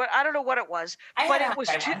what, I don't know what it was, but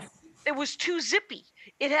it was too zippy.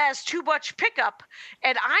 It has too much pickup,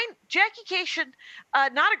 and Jackie Cation,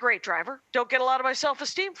 not a great driver. Don't get a lot of my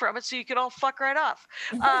self-esteem from it, so you can all fuck right off.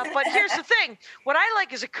 But here's the thing: what I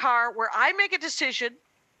like is a car where I make a decision,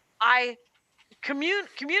 I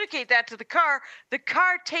communicate that to the car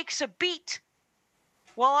takes a beat.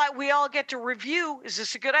 Well, we all get to review. Is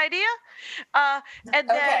this a good idea?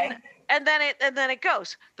 And then it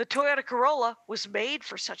goes. The Toyota Corolla was made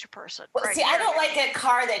for such a person. Well, see, I don't like a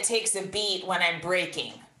car that takes a beat when I'm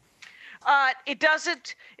braking. It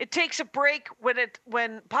doesn't. It takes a break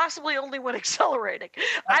when possibly only when accelerating. Okay.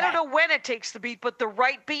 I don't know when it takes the beat, but the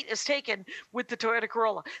right beat is taken with the Toyota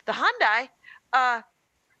Corolla. The Hyundai,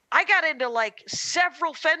 I got into like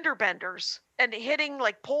several fender benders and hitting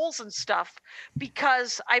like poles and stuff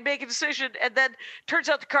because I make a decision, and then turns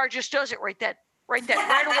out the car just does it right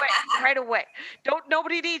away.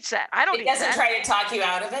 Nobody needs that. I don't need that. It doesn't try to talk you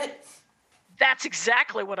out of it. That's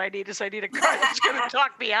exactly what I need. I need a car that's going to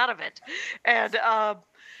talk me out of it. And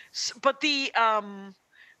but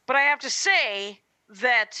I have to say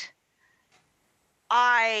that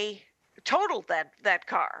I totaled that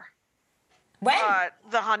car. When?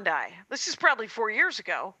 The Hyundai. This is probably 4 years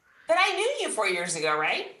ago. But I knew you 4 years ago,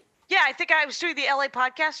 right? Yeah, I think I was doing the LA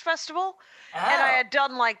Podcast Festival, and I had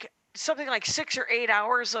done like something like 6 or 8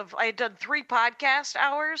 hours I had done 3 podcast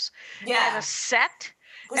hours and a set.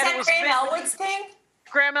 Was that Graham Elwood's thing?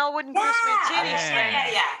 Graham Elwood and Chris Mancini's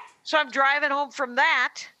thing. Yeah. So I'm driving home from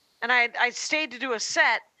that, and I stayed to do a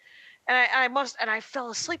set, and I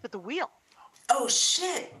fell asleep at the wheel. Oh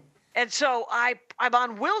shit. And so I'm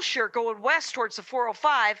on Wilshire going west towards the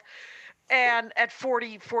 405 and at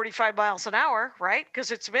 45 miles an hour, right?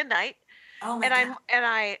 Because it's midnight. Oh my God.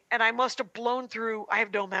 And I must have blown through. I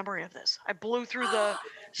have no memory of this. I blew through the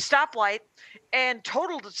stoplight and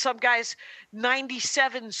totaled some guy's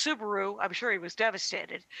 97 Subaru. I'm sure he was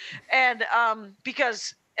devastated. And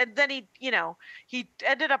and then he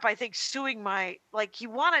ended up, I think, suing he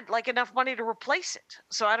wanted like enough money to replace it.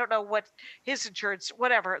 So I don't know what his insurance,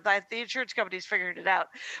 whatever, the insurance company's figured it out.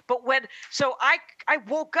 But I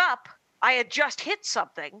woke up, I had just hit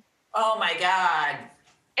something. Oh my God.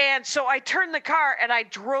 And so I turned the car and I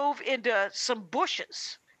drove into some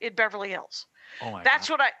bushes in Beverly Hills. Oh my That's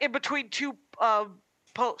God. what in between 2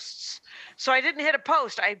 posts. So I didn't hit a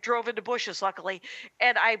post. I drove into bushes, luckily.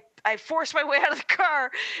 And I forced my way out of the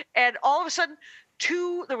car. And all of a sudden,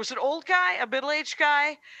 there was an old guy, a middle-aged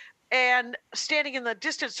guy, and standing in the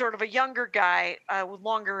distance, sort of a younger guy with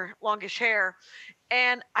longish hair.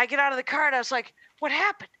 And I get out of the car and I was like, what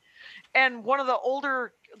happened? And one of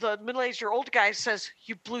the middle-aged or old guys says,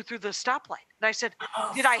 you blew through the stoplight. And I said,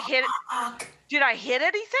 did I hit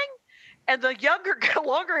anything? And the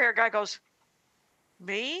longer hair guy goes,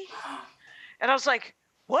 me? And I was like,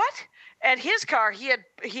 what? And his car, it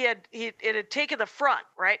had taken the front,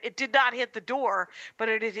 right? It did not hit the door, but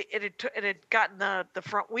it had gotten the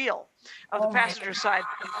front wheel of the passenger side.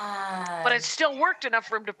 But it still worked enough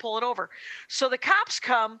for him to pull it over. So the cops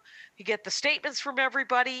come, you get the statements from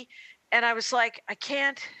everybody, and I was like, I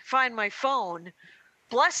can't find my phone.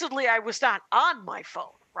 Blessedly, I was not on my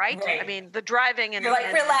phone, right? I mean, the driving and... You're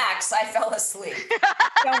like, relax, I fell asleep.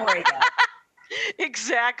 Don't worry about it.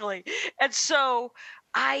 Exactly. And so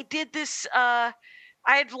I did this. I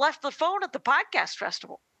had left the phone at the podcast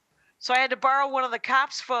festival. So I had to borrow one of the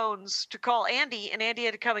cops' phones to call Andy, and Andy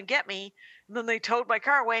had to come and get me. And then they towed my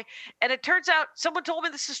car away. And it turns out, someone told me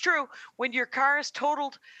this is true, when your car is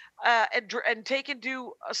totaled and taken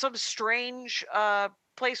to some strange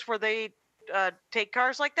place where they take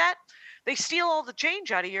cars like that, they steal all the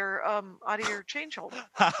change out of your change holder.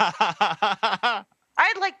 I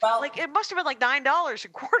had Well- like it must have been like $9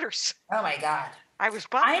 in quarters. Oh my God. I was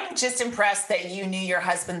bummed. I'm just impressed that you knew your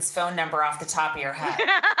husband's phone number off the top of your head.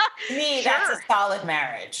 To me, that's a Sure. solid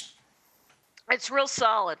marriage. It's real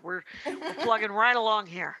solid. We're plugging right along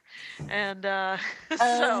here, and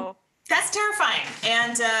so That's terrifying,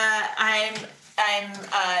 and I'm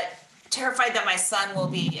terrified that my son will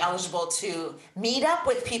be eligible to meet up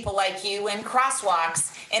with people like you in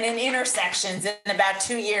crosswalks and in intersections in about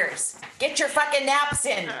 2 years. Get your fucking naps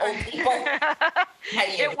in, old people.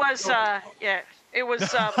 it was it was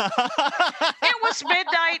it was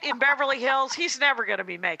midnight in Beverly Hills. He's never going to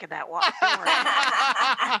be making that walk. Don't worry.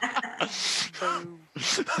 Boom.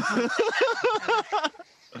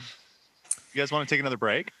 You guys want to take another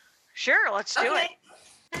break? Sure, let's do it.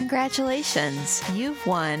 Congratulations! You've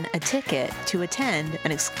won a ticket to attend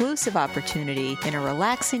an exclusive opportunity in a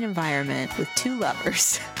relaxing environment with two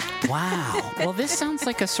lovers. Wow. Well, this sounds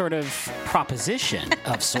like a sort of proposition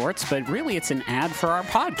of sorts, but really it's an ad for our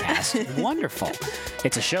podcast. Wonderful.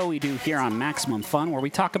 It's a show we do here on Maximum Fun where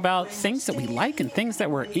we talk about things that we like and things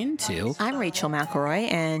that we're into. I'm Rachel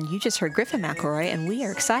McElroy, and you just heard Griffin McElroy, and we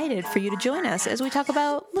are excited for you to join us as we talk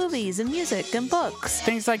about movies and music and books.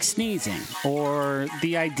 Things like sneezing or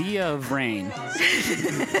the idea of rain.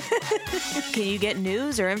 Can you get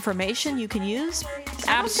news or information you can use?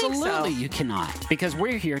 I don't think so. Absolutely you cannot, because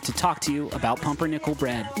we're here to talk to you about pumpernickel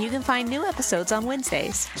bread. You can find new episodes on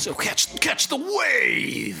Wednesdays. So catch the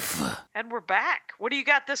wave. And we're back. What do you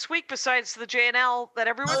got this week besides the JNL that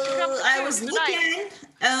everyone can come to I was tonight?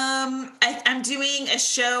 looking. I'm doing a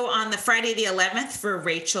show on the Friday the 11th for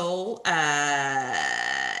Rachel A.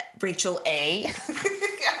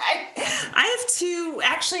 I have to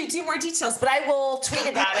actually do more details, but I will tweet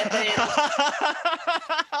about it.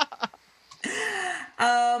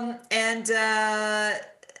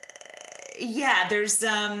 Yeah, there's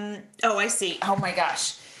oh, I see. Oh my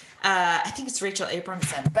gosh. I think it's Rachel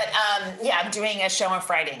Abramson. But yeah, I'm doing a show on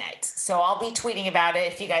Friday night. So I'll be tweeting about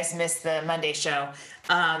it if you guys missed the Monday show.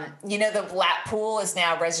 You know, the Black Pool is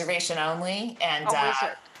now reservation only. And Oh, is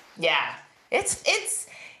it? yeah, it's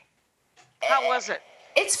How was it?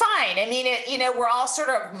 it's fine. I mean, we're all sort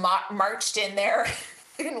of marched in there.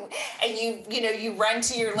 And you run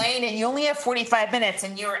to your lane and you only have 45 minutes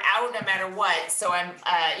and you're out no matter what. So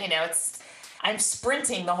I'm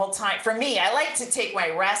sprinting the whole time. For me, I like to take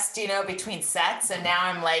my rest, between sets, and now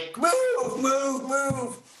I'm like,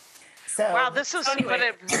 move. So Wow, this is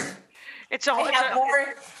anyway, it's a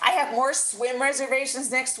I have more swim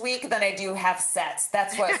reservations next week than I do have sets.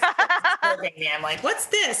 That's what's disturbing me. I'm like, what's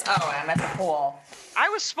this? Oh, I'm at the pool. I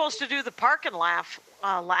was supposed to do the Park and Laugh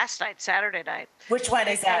last night, Saturday night. Which one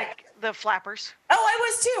is that? The Flappers. Oh, I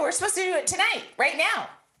was too. We're supposed to do it tonight, right now.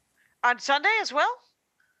 On Sunday as well?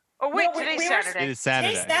 Oh, wait, No, today's we were- Saturday. It is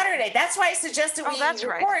Saturday. Today's Saturday. That's why I suggested we that's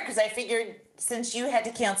record, right. because I figured since you had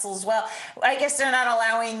to cancel as well. I guess they're not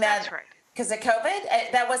allowing that. That's right. Because of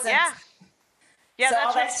COVID? That wasn't. Yeah. Yeah, so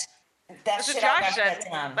all that's that what shit all Josh got said.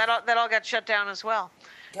 shut down. That all got shut down as well.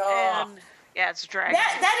 Oh. And yeah, it's a drag.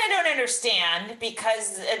 That I don't understand,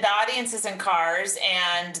 because the audience is in cars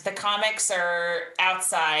and the comics are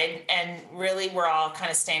outside, and really we're all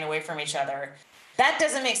kind of staying away from each other. That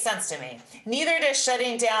doesn't make sense to me. Neither does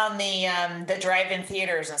shutting down the drive-in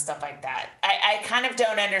theaters and stuff like that. I kind of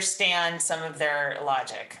don't understand some of their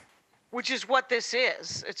logic. Which is what this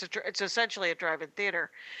is. It's essentially a drive-in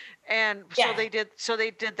theater, and Yeah. so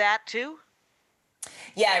they did that too.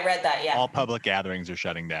 Yeah, I read that. Yeah, All public gatherings are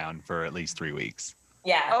shutting down for at least 3 weeks.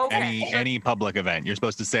 yeah. Okay. Any public event, you're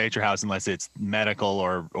supposed to stay at your house unless it's medical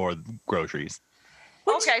or groceries.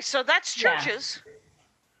 Okay, so that's Yeah. churches.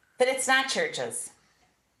 But it's not churches.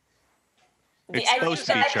 It's I supposed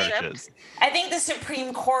to be think- churches. I think the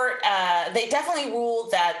Supreme Court, they definitely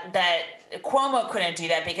ruled that Cuomo couldn't do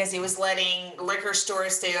that because he was letting liquor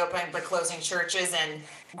stores stay open but closing churches. And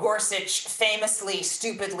Gorsuch famously,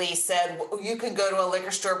 stupidly said, you can go to a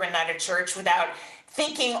liquor store but not a church, without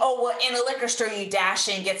thinking, oh, well, in a liquor store you dash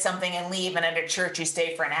in, get something and leave, and at a church you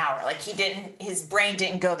stay for an hour. Like, his brain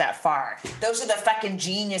didn't go that far. Those are the fucking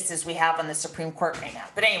geniuses we have on the Supreme Court right now.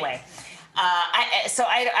 But anyway,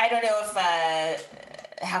 I don't know if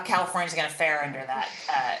how California's going to fare under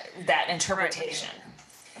that interpretation.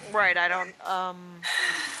 Right. I don't.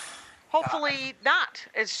 Hopefully not.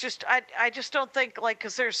 It's just I just don't think, like,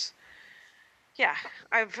 because there's. Yeah,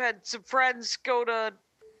 I've had some friends go to.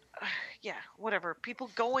 Whatever.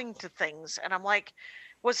 People going to things, and I'm like,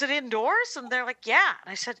 was it indoors? And they're like, yeah.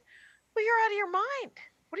 And I said, well, you're out of your mind.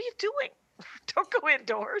 What are you doing? Don't go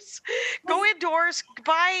indoors. Go indoors,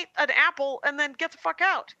 buy an apple, and then get the fuck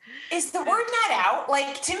out. Is the word not out?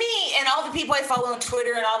 Like, to me, and all the people I follow on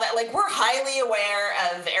Twitter and all that, like, we're highly aware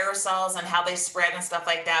of aerosols and how they spread and stuff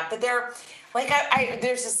like that. But they're like,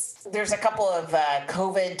 there's a couple of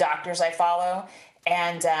COVID doctors I follow.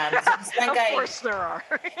 And this one guy, of course there are.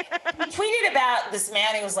 He tweeted about this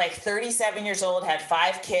man who was like 37 years old, had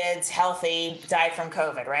 5 kids, healthy, died from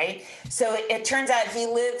COVID, right? So it turns out he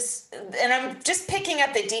lives, and I'm just picking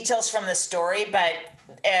up the details from the story, but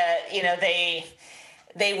they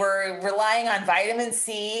were relying on vitamin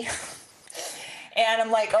C. And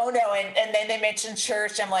I'm like, oh no. And then they mentioned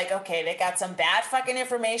church. I'm like, okay, they got some bad fucking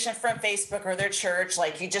information from Facebook or their church.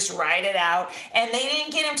 Like, you just write it out. And they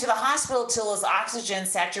didn't get him to the hospital till his oxygen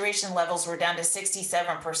saturation levels were down to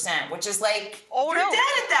 67%, which is like, you're dead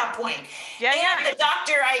at that point. Yeah, and the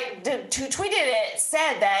doctor who tweeted it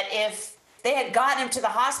said that if they had gotten him to the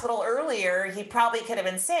hospital earlier, he probably could have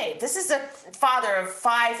been saved. This is a father of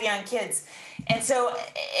 5 young kids. And so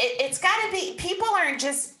it's got to be, people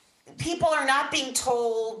are not being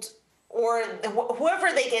told, or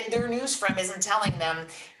whoever they get their news from isn't telling them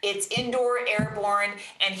it's indoor, airborne,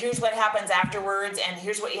 and here's what happens afterwards, and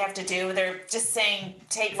here's what you have to do. They're just saying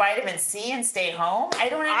take vitamin C and stay home. I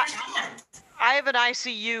don't understand. I have an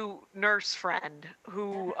ICU nurse friend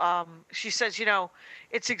who she says,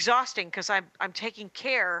 it's exhausting because I'm taking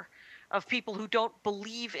care of people who don't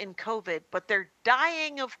believe in COVID, but they're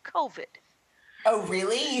dying of COVID. Oh,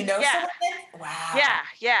 really? Someone? Wow.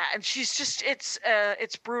 Yeah. And she's just, it's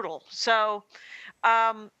brutal. So,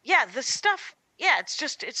 this stuff,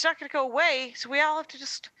 it's not going to go away. So we all have to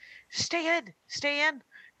just stay in,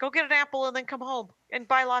 go get an apple and then come home and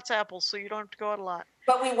buy lots of apples. So you don't have to go out a lot.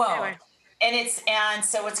 But we won't. Anyway. And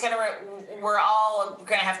so we're all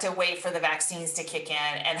going to have to wait for the vaccines to kick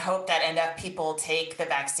in and hope that enough people take the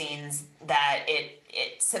vaccines that it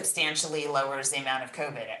substantially lowers the amount of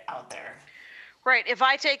COVID out there. Right. If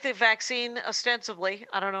I take the vaccine, ostensibly,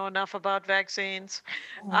 I don't know enough about vaccines.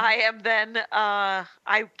 I am then, I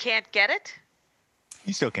can't get it.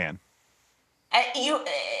 You still can. I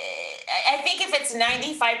think if it's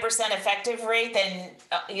 95% effective rate, then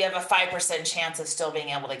you have a 5% chance of still being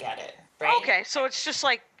able to get it. Right? Okay. So it's just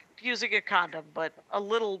like using a condom, but a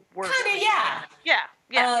little worse. Kind of, yeah.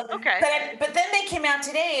 Yeah. Okay. But then they came out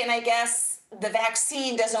today, and I guess the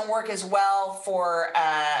vaccine doesn't work as well for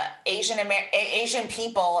Asian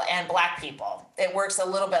people and Black people. It works a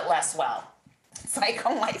little bit less well. It's like,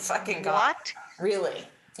 oh my fucking God. What? Really?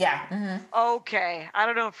 Yeah. Mm-hmm. Okay. I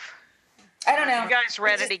don't know if you guys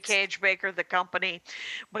read any Cage Baker, the company,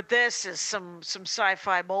 but this is some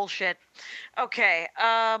sci-fi bullshit. Okay.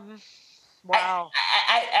 Wow.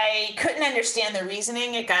 I couldn't understand the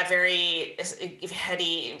reasoning. It got very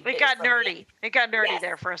heady. It got nerdy. It got nerdy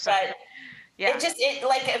there for a second. Yeah.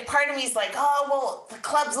 It part of me is like, oh, well, the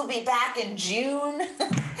clubs will be back in June. And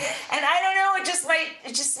I don't know, it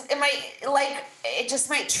just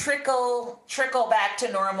might trickle back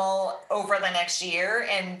to normal over the next year.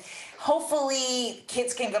 And hopefully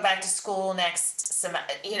kids can go back to school next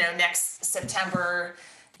September.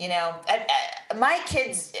 My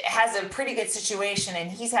kid has a pretty good situation, and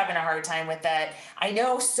he's having a hard time with that. I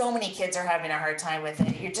know so many kids are having a hard time with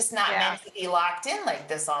it. You're just not meant to be locked in like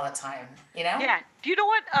this all the time, Yeah. Do you know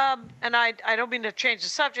what? And I don't mean to change the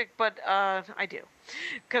subject, but I do,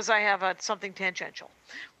 because I have something tangential,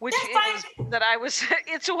 which is that I was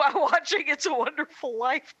watching It's a Wonderful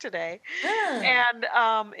Life today, and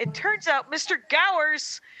it turns out Mr.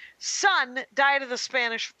 Gower's son died of the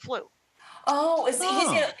Spanish flu. Oh, is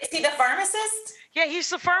he the pharmacist? Yeah, he's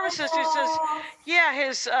the pharmacist who says,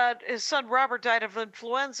 his son Robert died of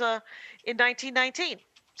influenza in 1919.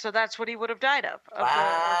 So that's what he would have died of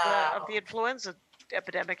the influenza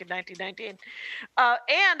epidemic in 1919.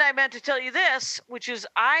 And I meant to tell you this, which is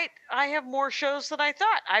I have more shows than I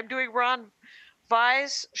thought. I'm doing Ron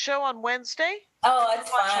Vai's show on Wednesday. Oh, that's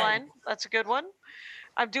fun. That's a good one.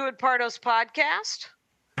 I'm doing Pardo's podcast.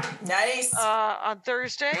 Nice. On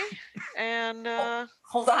Thursday, and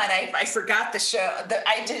hold on, I forgot the show.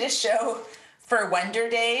 I did a show for Wonder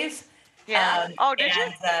Dave. Yeah. Did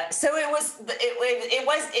you? So it was.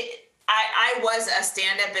 I was a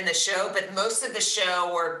stand-up in the show, but most of the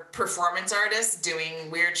show were performance artists doing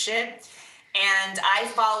weird shit, and I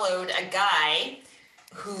followed a guy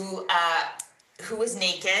who was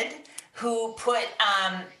naked, who put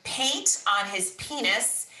paint on his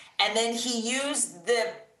penis, and then he used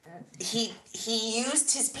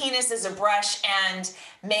his penis as a brush and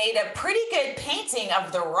made a pretty good painting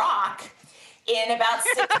of The Rock in about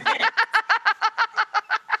 6 minutes.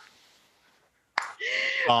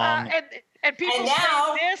 And people And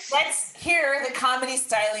now, say this. let's hear the comedy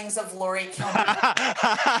stylings of Lori Kilmer.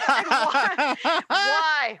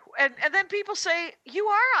 Why? And then people say, you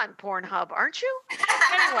are on Pornhub, aren't you?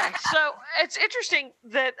 Anyway, so it's interesting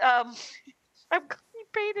that he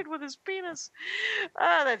painted with his penis.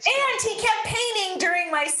 That's And he kept painting during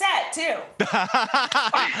my set, too.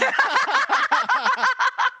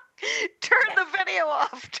 Turn the video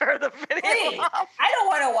off. Turn the video Hey, off. I don't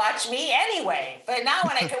want to watch me anyway, but now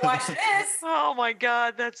when I can watch this. Oh my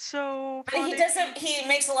God, that's so But funny. he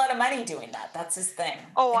makes a lot of money doing that. That's his thing.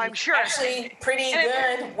 Oh, And I'm he's sure. actually pretty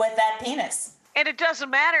And good with that penis. And it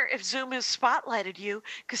doesn't matter if Zoom has spotlighted you,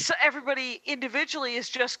 because everybody individually is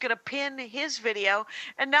just going to pin his video,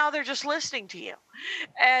 and now they're just listening to you.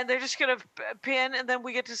 And they're just going to pin, and then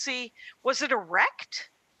we get to see, was it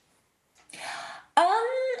erect?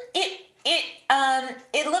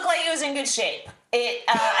 It looked like it was in good shape.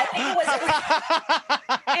 I think it was erect.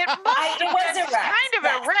 It must It have was been erect, kind of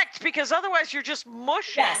yes. erect, because otherwise you're just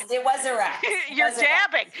mushing. Yes, it was erect. It You're was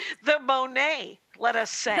erect. dabbing. The Monet, let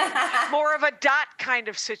us say. More of a dot kind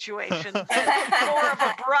of situation than more of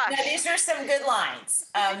a brush. No, these are some good lines.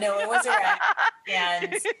 No, it was erect,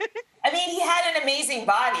 and I mean, he had an amazing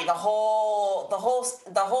body. The whole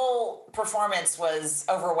performance was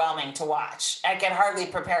overwhelming to watch. I could hardly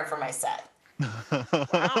prepare for my set.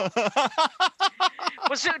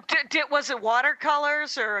 Was it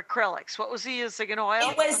watercolors or acrylics? What was he using? An oil?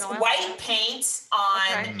 It was An oil? white paint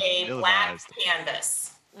on Okay. a black Realized.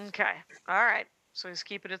 canvas. Okay. All right. So he's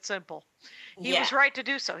keeping it simple. He was right to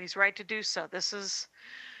do so. He's right to do so. This is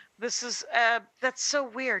that's so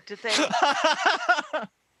weird. Did they?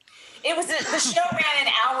 It was the show ran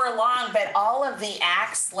an hour long, but all of the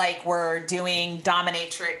acts were doing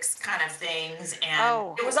dominatrix kind of things,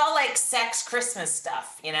 and it was all like sex Christmas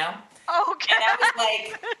stuff, you know. Okay. And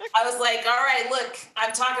I was like, all right, look,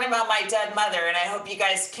 I'm talking about my dead mother, and I hope you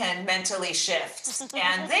guys can mentally shift.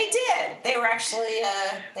 And they did. They were actually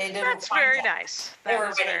they did. That's a fine very job. nice. They That were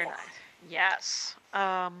is ready very for it. nice. Yes. Where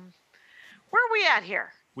are we at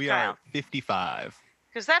here? We are at 55.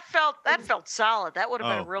 Because that felt solid. That would have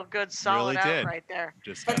been a Oh, real good solid really out did. right there.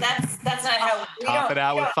 Just But that's not how we top don't. it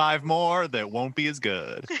out we with don't- 5 more that won't be as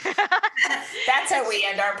good. That's how we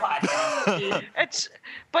end our podcast.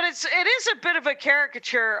 It is a bit of a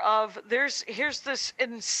caricature of here's this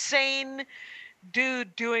insane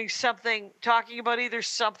dude doing something, talking about either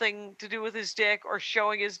something to do with his dick or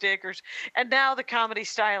showing his dick, and now the comedy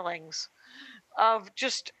stylings of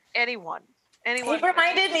just anyone. He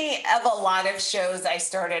reminded me of a lot of shows I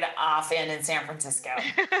started off in San Francisco.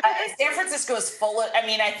 San Francisco is full of,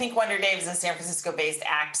 I think Wonder Dave is a San Francisco-based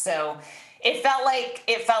act, so it felt like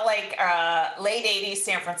late 80s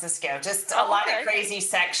San Francisco. Just a lot of crazy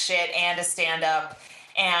sex shit and a stand-up,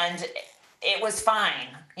 and it was fine.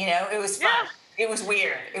 You know, it was fun. Yeah. It was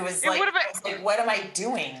weird. It was like, what am I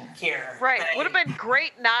doing here? Right. But Would have been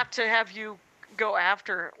great not to have you go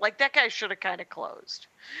after. Like, that guy should have kind of closed.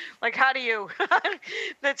 Like, how do you?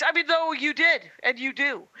 Though you did, and you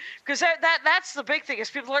do, because that's the big thing. Is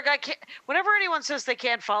people are like, I can't. Whenever anyone says they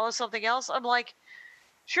can't follow something else, I'm like,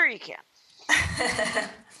 sure you can.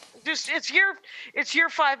 Just it's your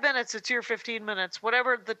 5 minutes. It's your 15 minutes.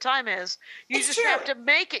 Whatever the time is, you just have to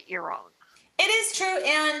make it your own. It is true,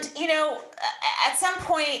 and you know, at some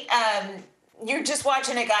point, you're just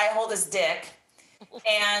watching a guy hold his dick,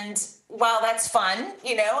 and while that's fun,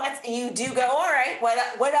 you know, you do go, all right,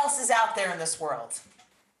 what else is out there in this world?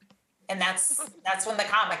 And that's when the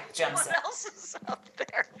comic jumps in. What else is out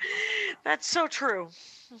there? That's so true.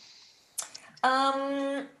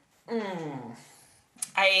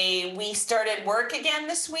 We started work again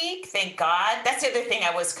this week, thank God. That's the other thing.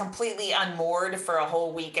 I was completely unmoored for a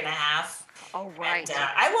whole week and a half. Oh, right. And,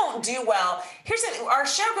 I won't do well. Our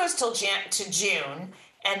show goes till June,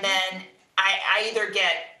 and then I either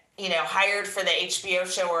get, you know, hired for the HBO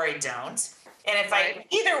show or I don't. And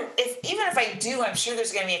even if I do, I'm sure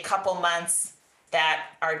there's going to be a couple months that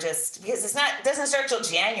are just, because it doesn't start till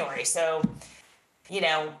January. So, you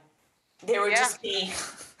know, there would just be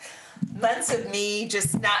months of me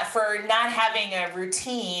just not having a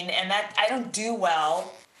routine, and that I don't do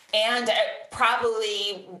well. And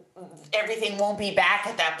probably everything won't be back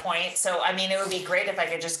at that point. So, I mean, it would be great if I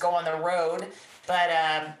could just go on the road. But,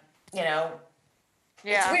 you know,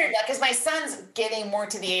 it's weird because my son's getting more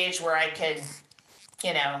to the age where I could,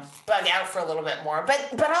 you know, bug out for a little bit more.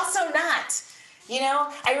 But also not. You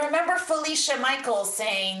know, I remember Felicia Michaels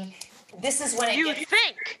saying, this is when it You gets...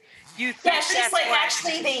 think Yeah, she's that's like, why.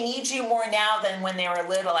 actually, they need you more now than when they were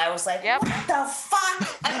little. I was like, what the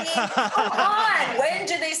fuck? I mean, come on. When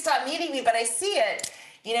did they stop needing me? But I see it.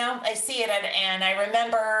 You know, I see it. And I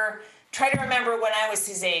remember try to remember when I was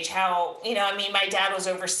his age, how, my dad was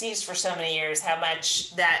overseas for so many years, how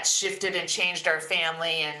much that shifted and changed our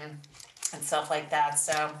family and stuff like that.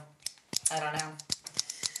 So I don't know.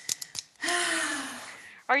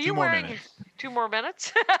 Are you 2 more wearing minutes. 2 more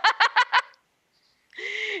minutes?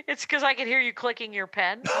 It's because I can hear you clicking your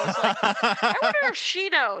pen. I was like, I wonder if she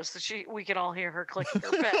knows that we can all hear her clicking her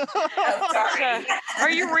pen. Sorry. Are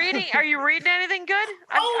you reading anything good?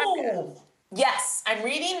 Yes, I'm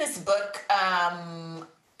reading this book.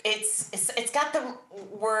 It's got the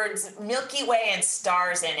words Milky Way and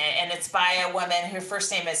stars in it, and it's by a woman. Her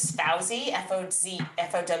first name is Fowzi, Fowzi.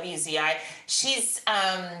 She's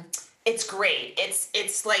it's great.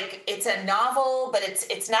 It's like, it's a novel, but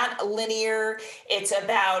it's not linear. It's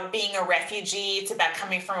about being a refugee. It's about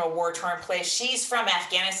coming from a war-torn place. She's from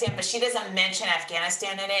Afghanistan, but she doesn't mention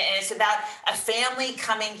Afghanistan in it. And it's about a family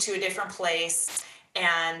coming to a different place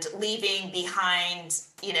and leaving behind,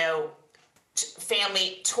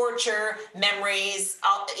 family torture, memories,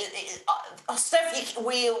 stuff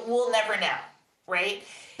we will never know, right?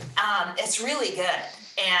 It's really good.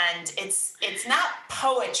 And it's not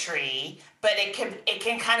poetry, but it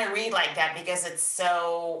can kind of read like that because it's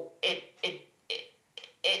so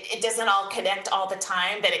it doesn't all connect all the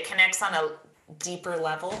time, but it connects on a deeper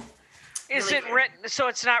level. Is Really it good. written? So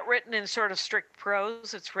it's not written in sort of strict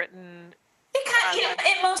prose. It's written.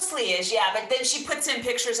 It mostly is, yeah. But then she puts in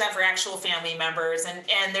pictures of her actual family members, and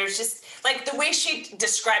there's just like the way she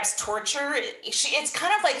describes torture. It's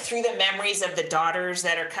kind of like through the memories of the daughters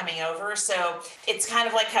that are coming over. So it's kind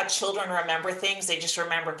of like how children remember things; they just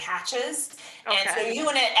remember patches. Okay. And so you,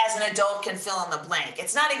 as an adult, can fill in the blank.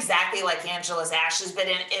 It's not exactly like Angela's Ashes, but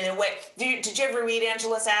in a way. Did you ever read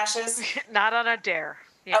Angela's Ashes? Not on a dare.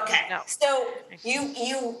 Yeah, Okay, no. so you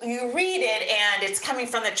read it, and it's coming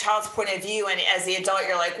from the child's point of view, and as the adult,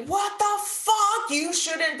 you're like, what the fuck? You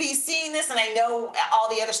shouldn't be seeing this, and I know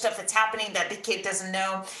all the other stuff that's happening that the kid doesn't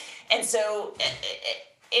know. And so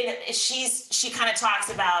she kind of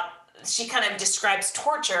talks about, she kind of describes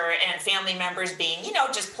torture and family members being,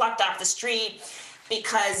 just plucked off the street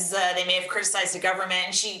because they may have criticized the government,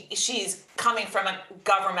 and she's coming from a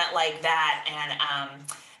government like that, and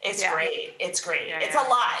it's great. It's great. Yeah, it's yeah. a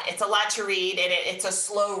lot. It's a lot to read, and it's a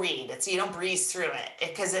slow read. You don't breeze through it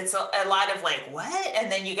because it's a lot of like, what?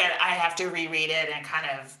 And then I have to reread it and kind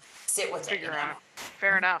of sit with Figure it. out.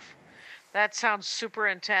 Fair enough. That sounds super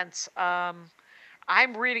intense.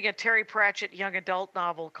 I'm reading a Terry Pratchett young adult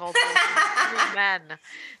novel called We Men.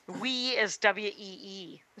 We is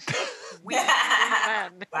W-E-E. We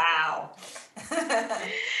Men. Wow.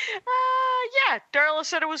 Yeah, Darla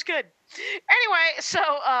said it was good. Anyway, so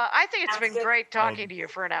I think it's Sounds been good. great talking to you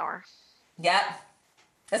for an hour. Yep.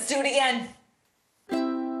 Let's do it again.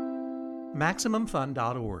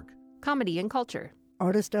 MaximumFun.org. Comedy and culture.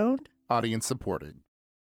 Artist owned. Audience supported.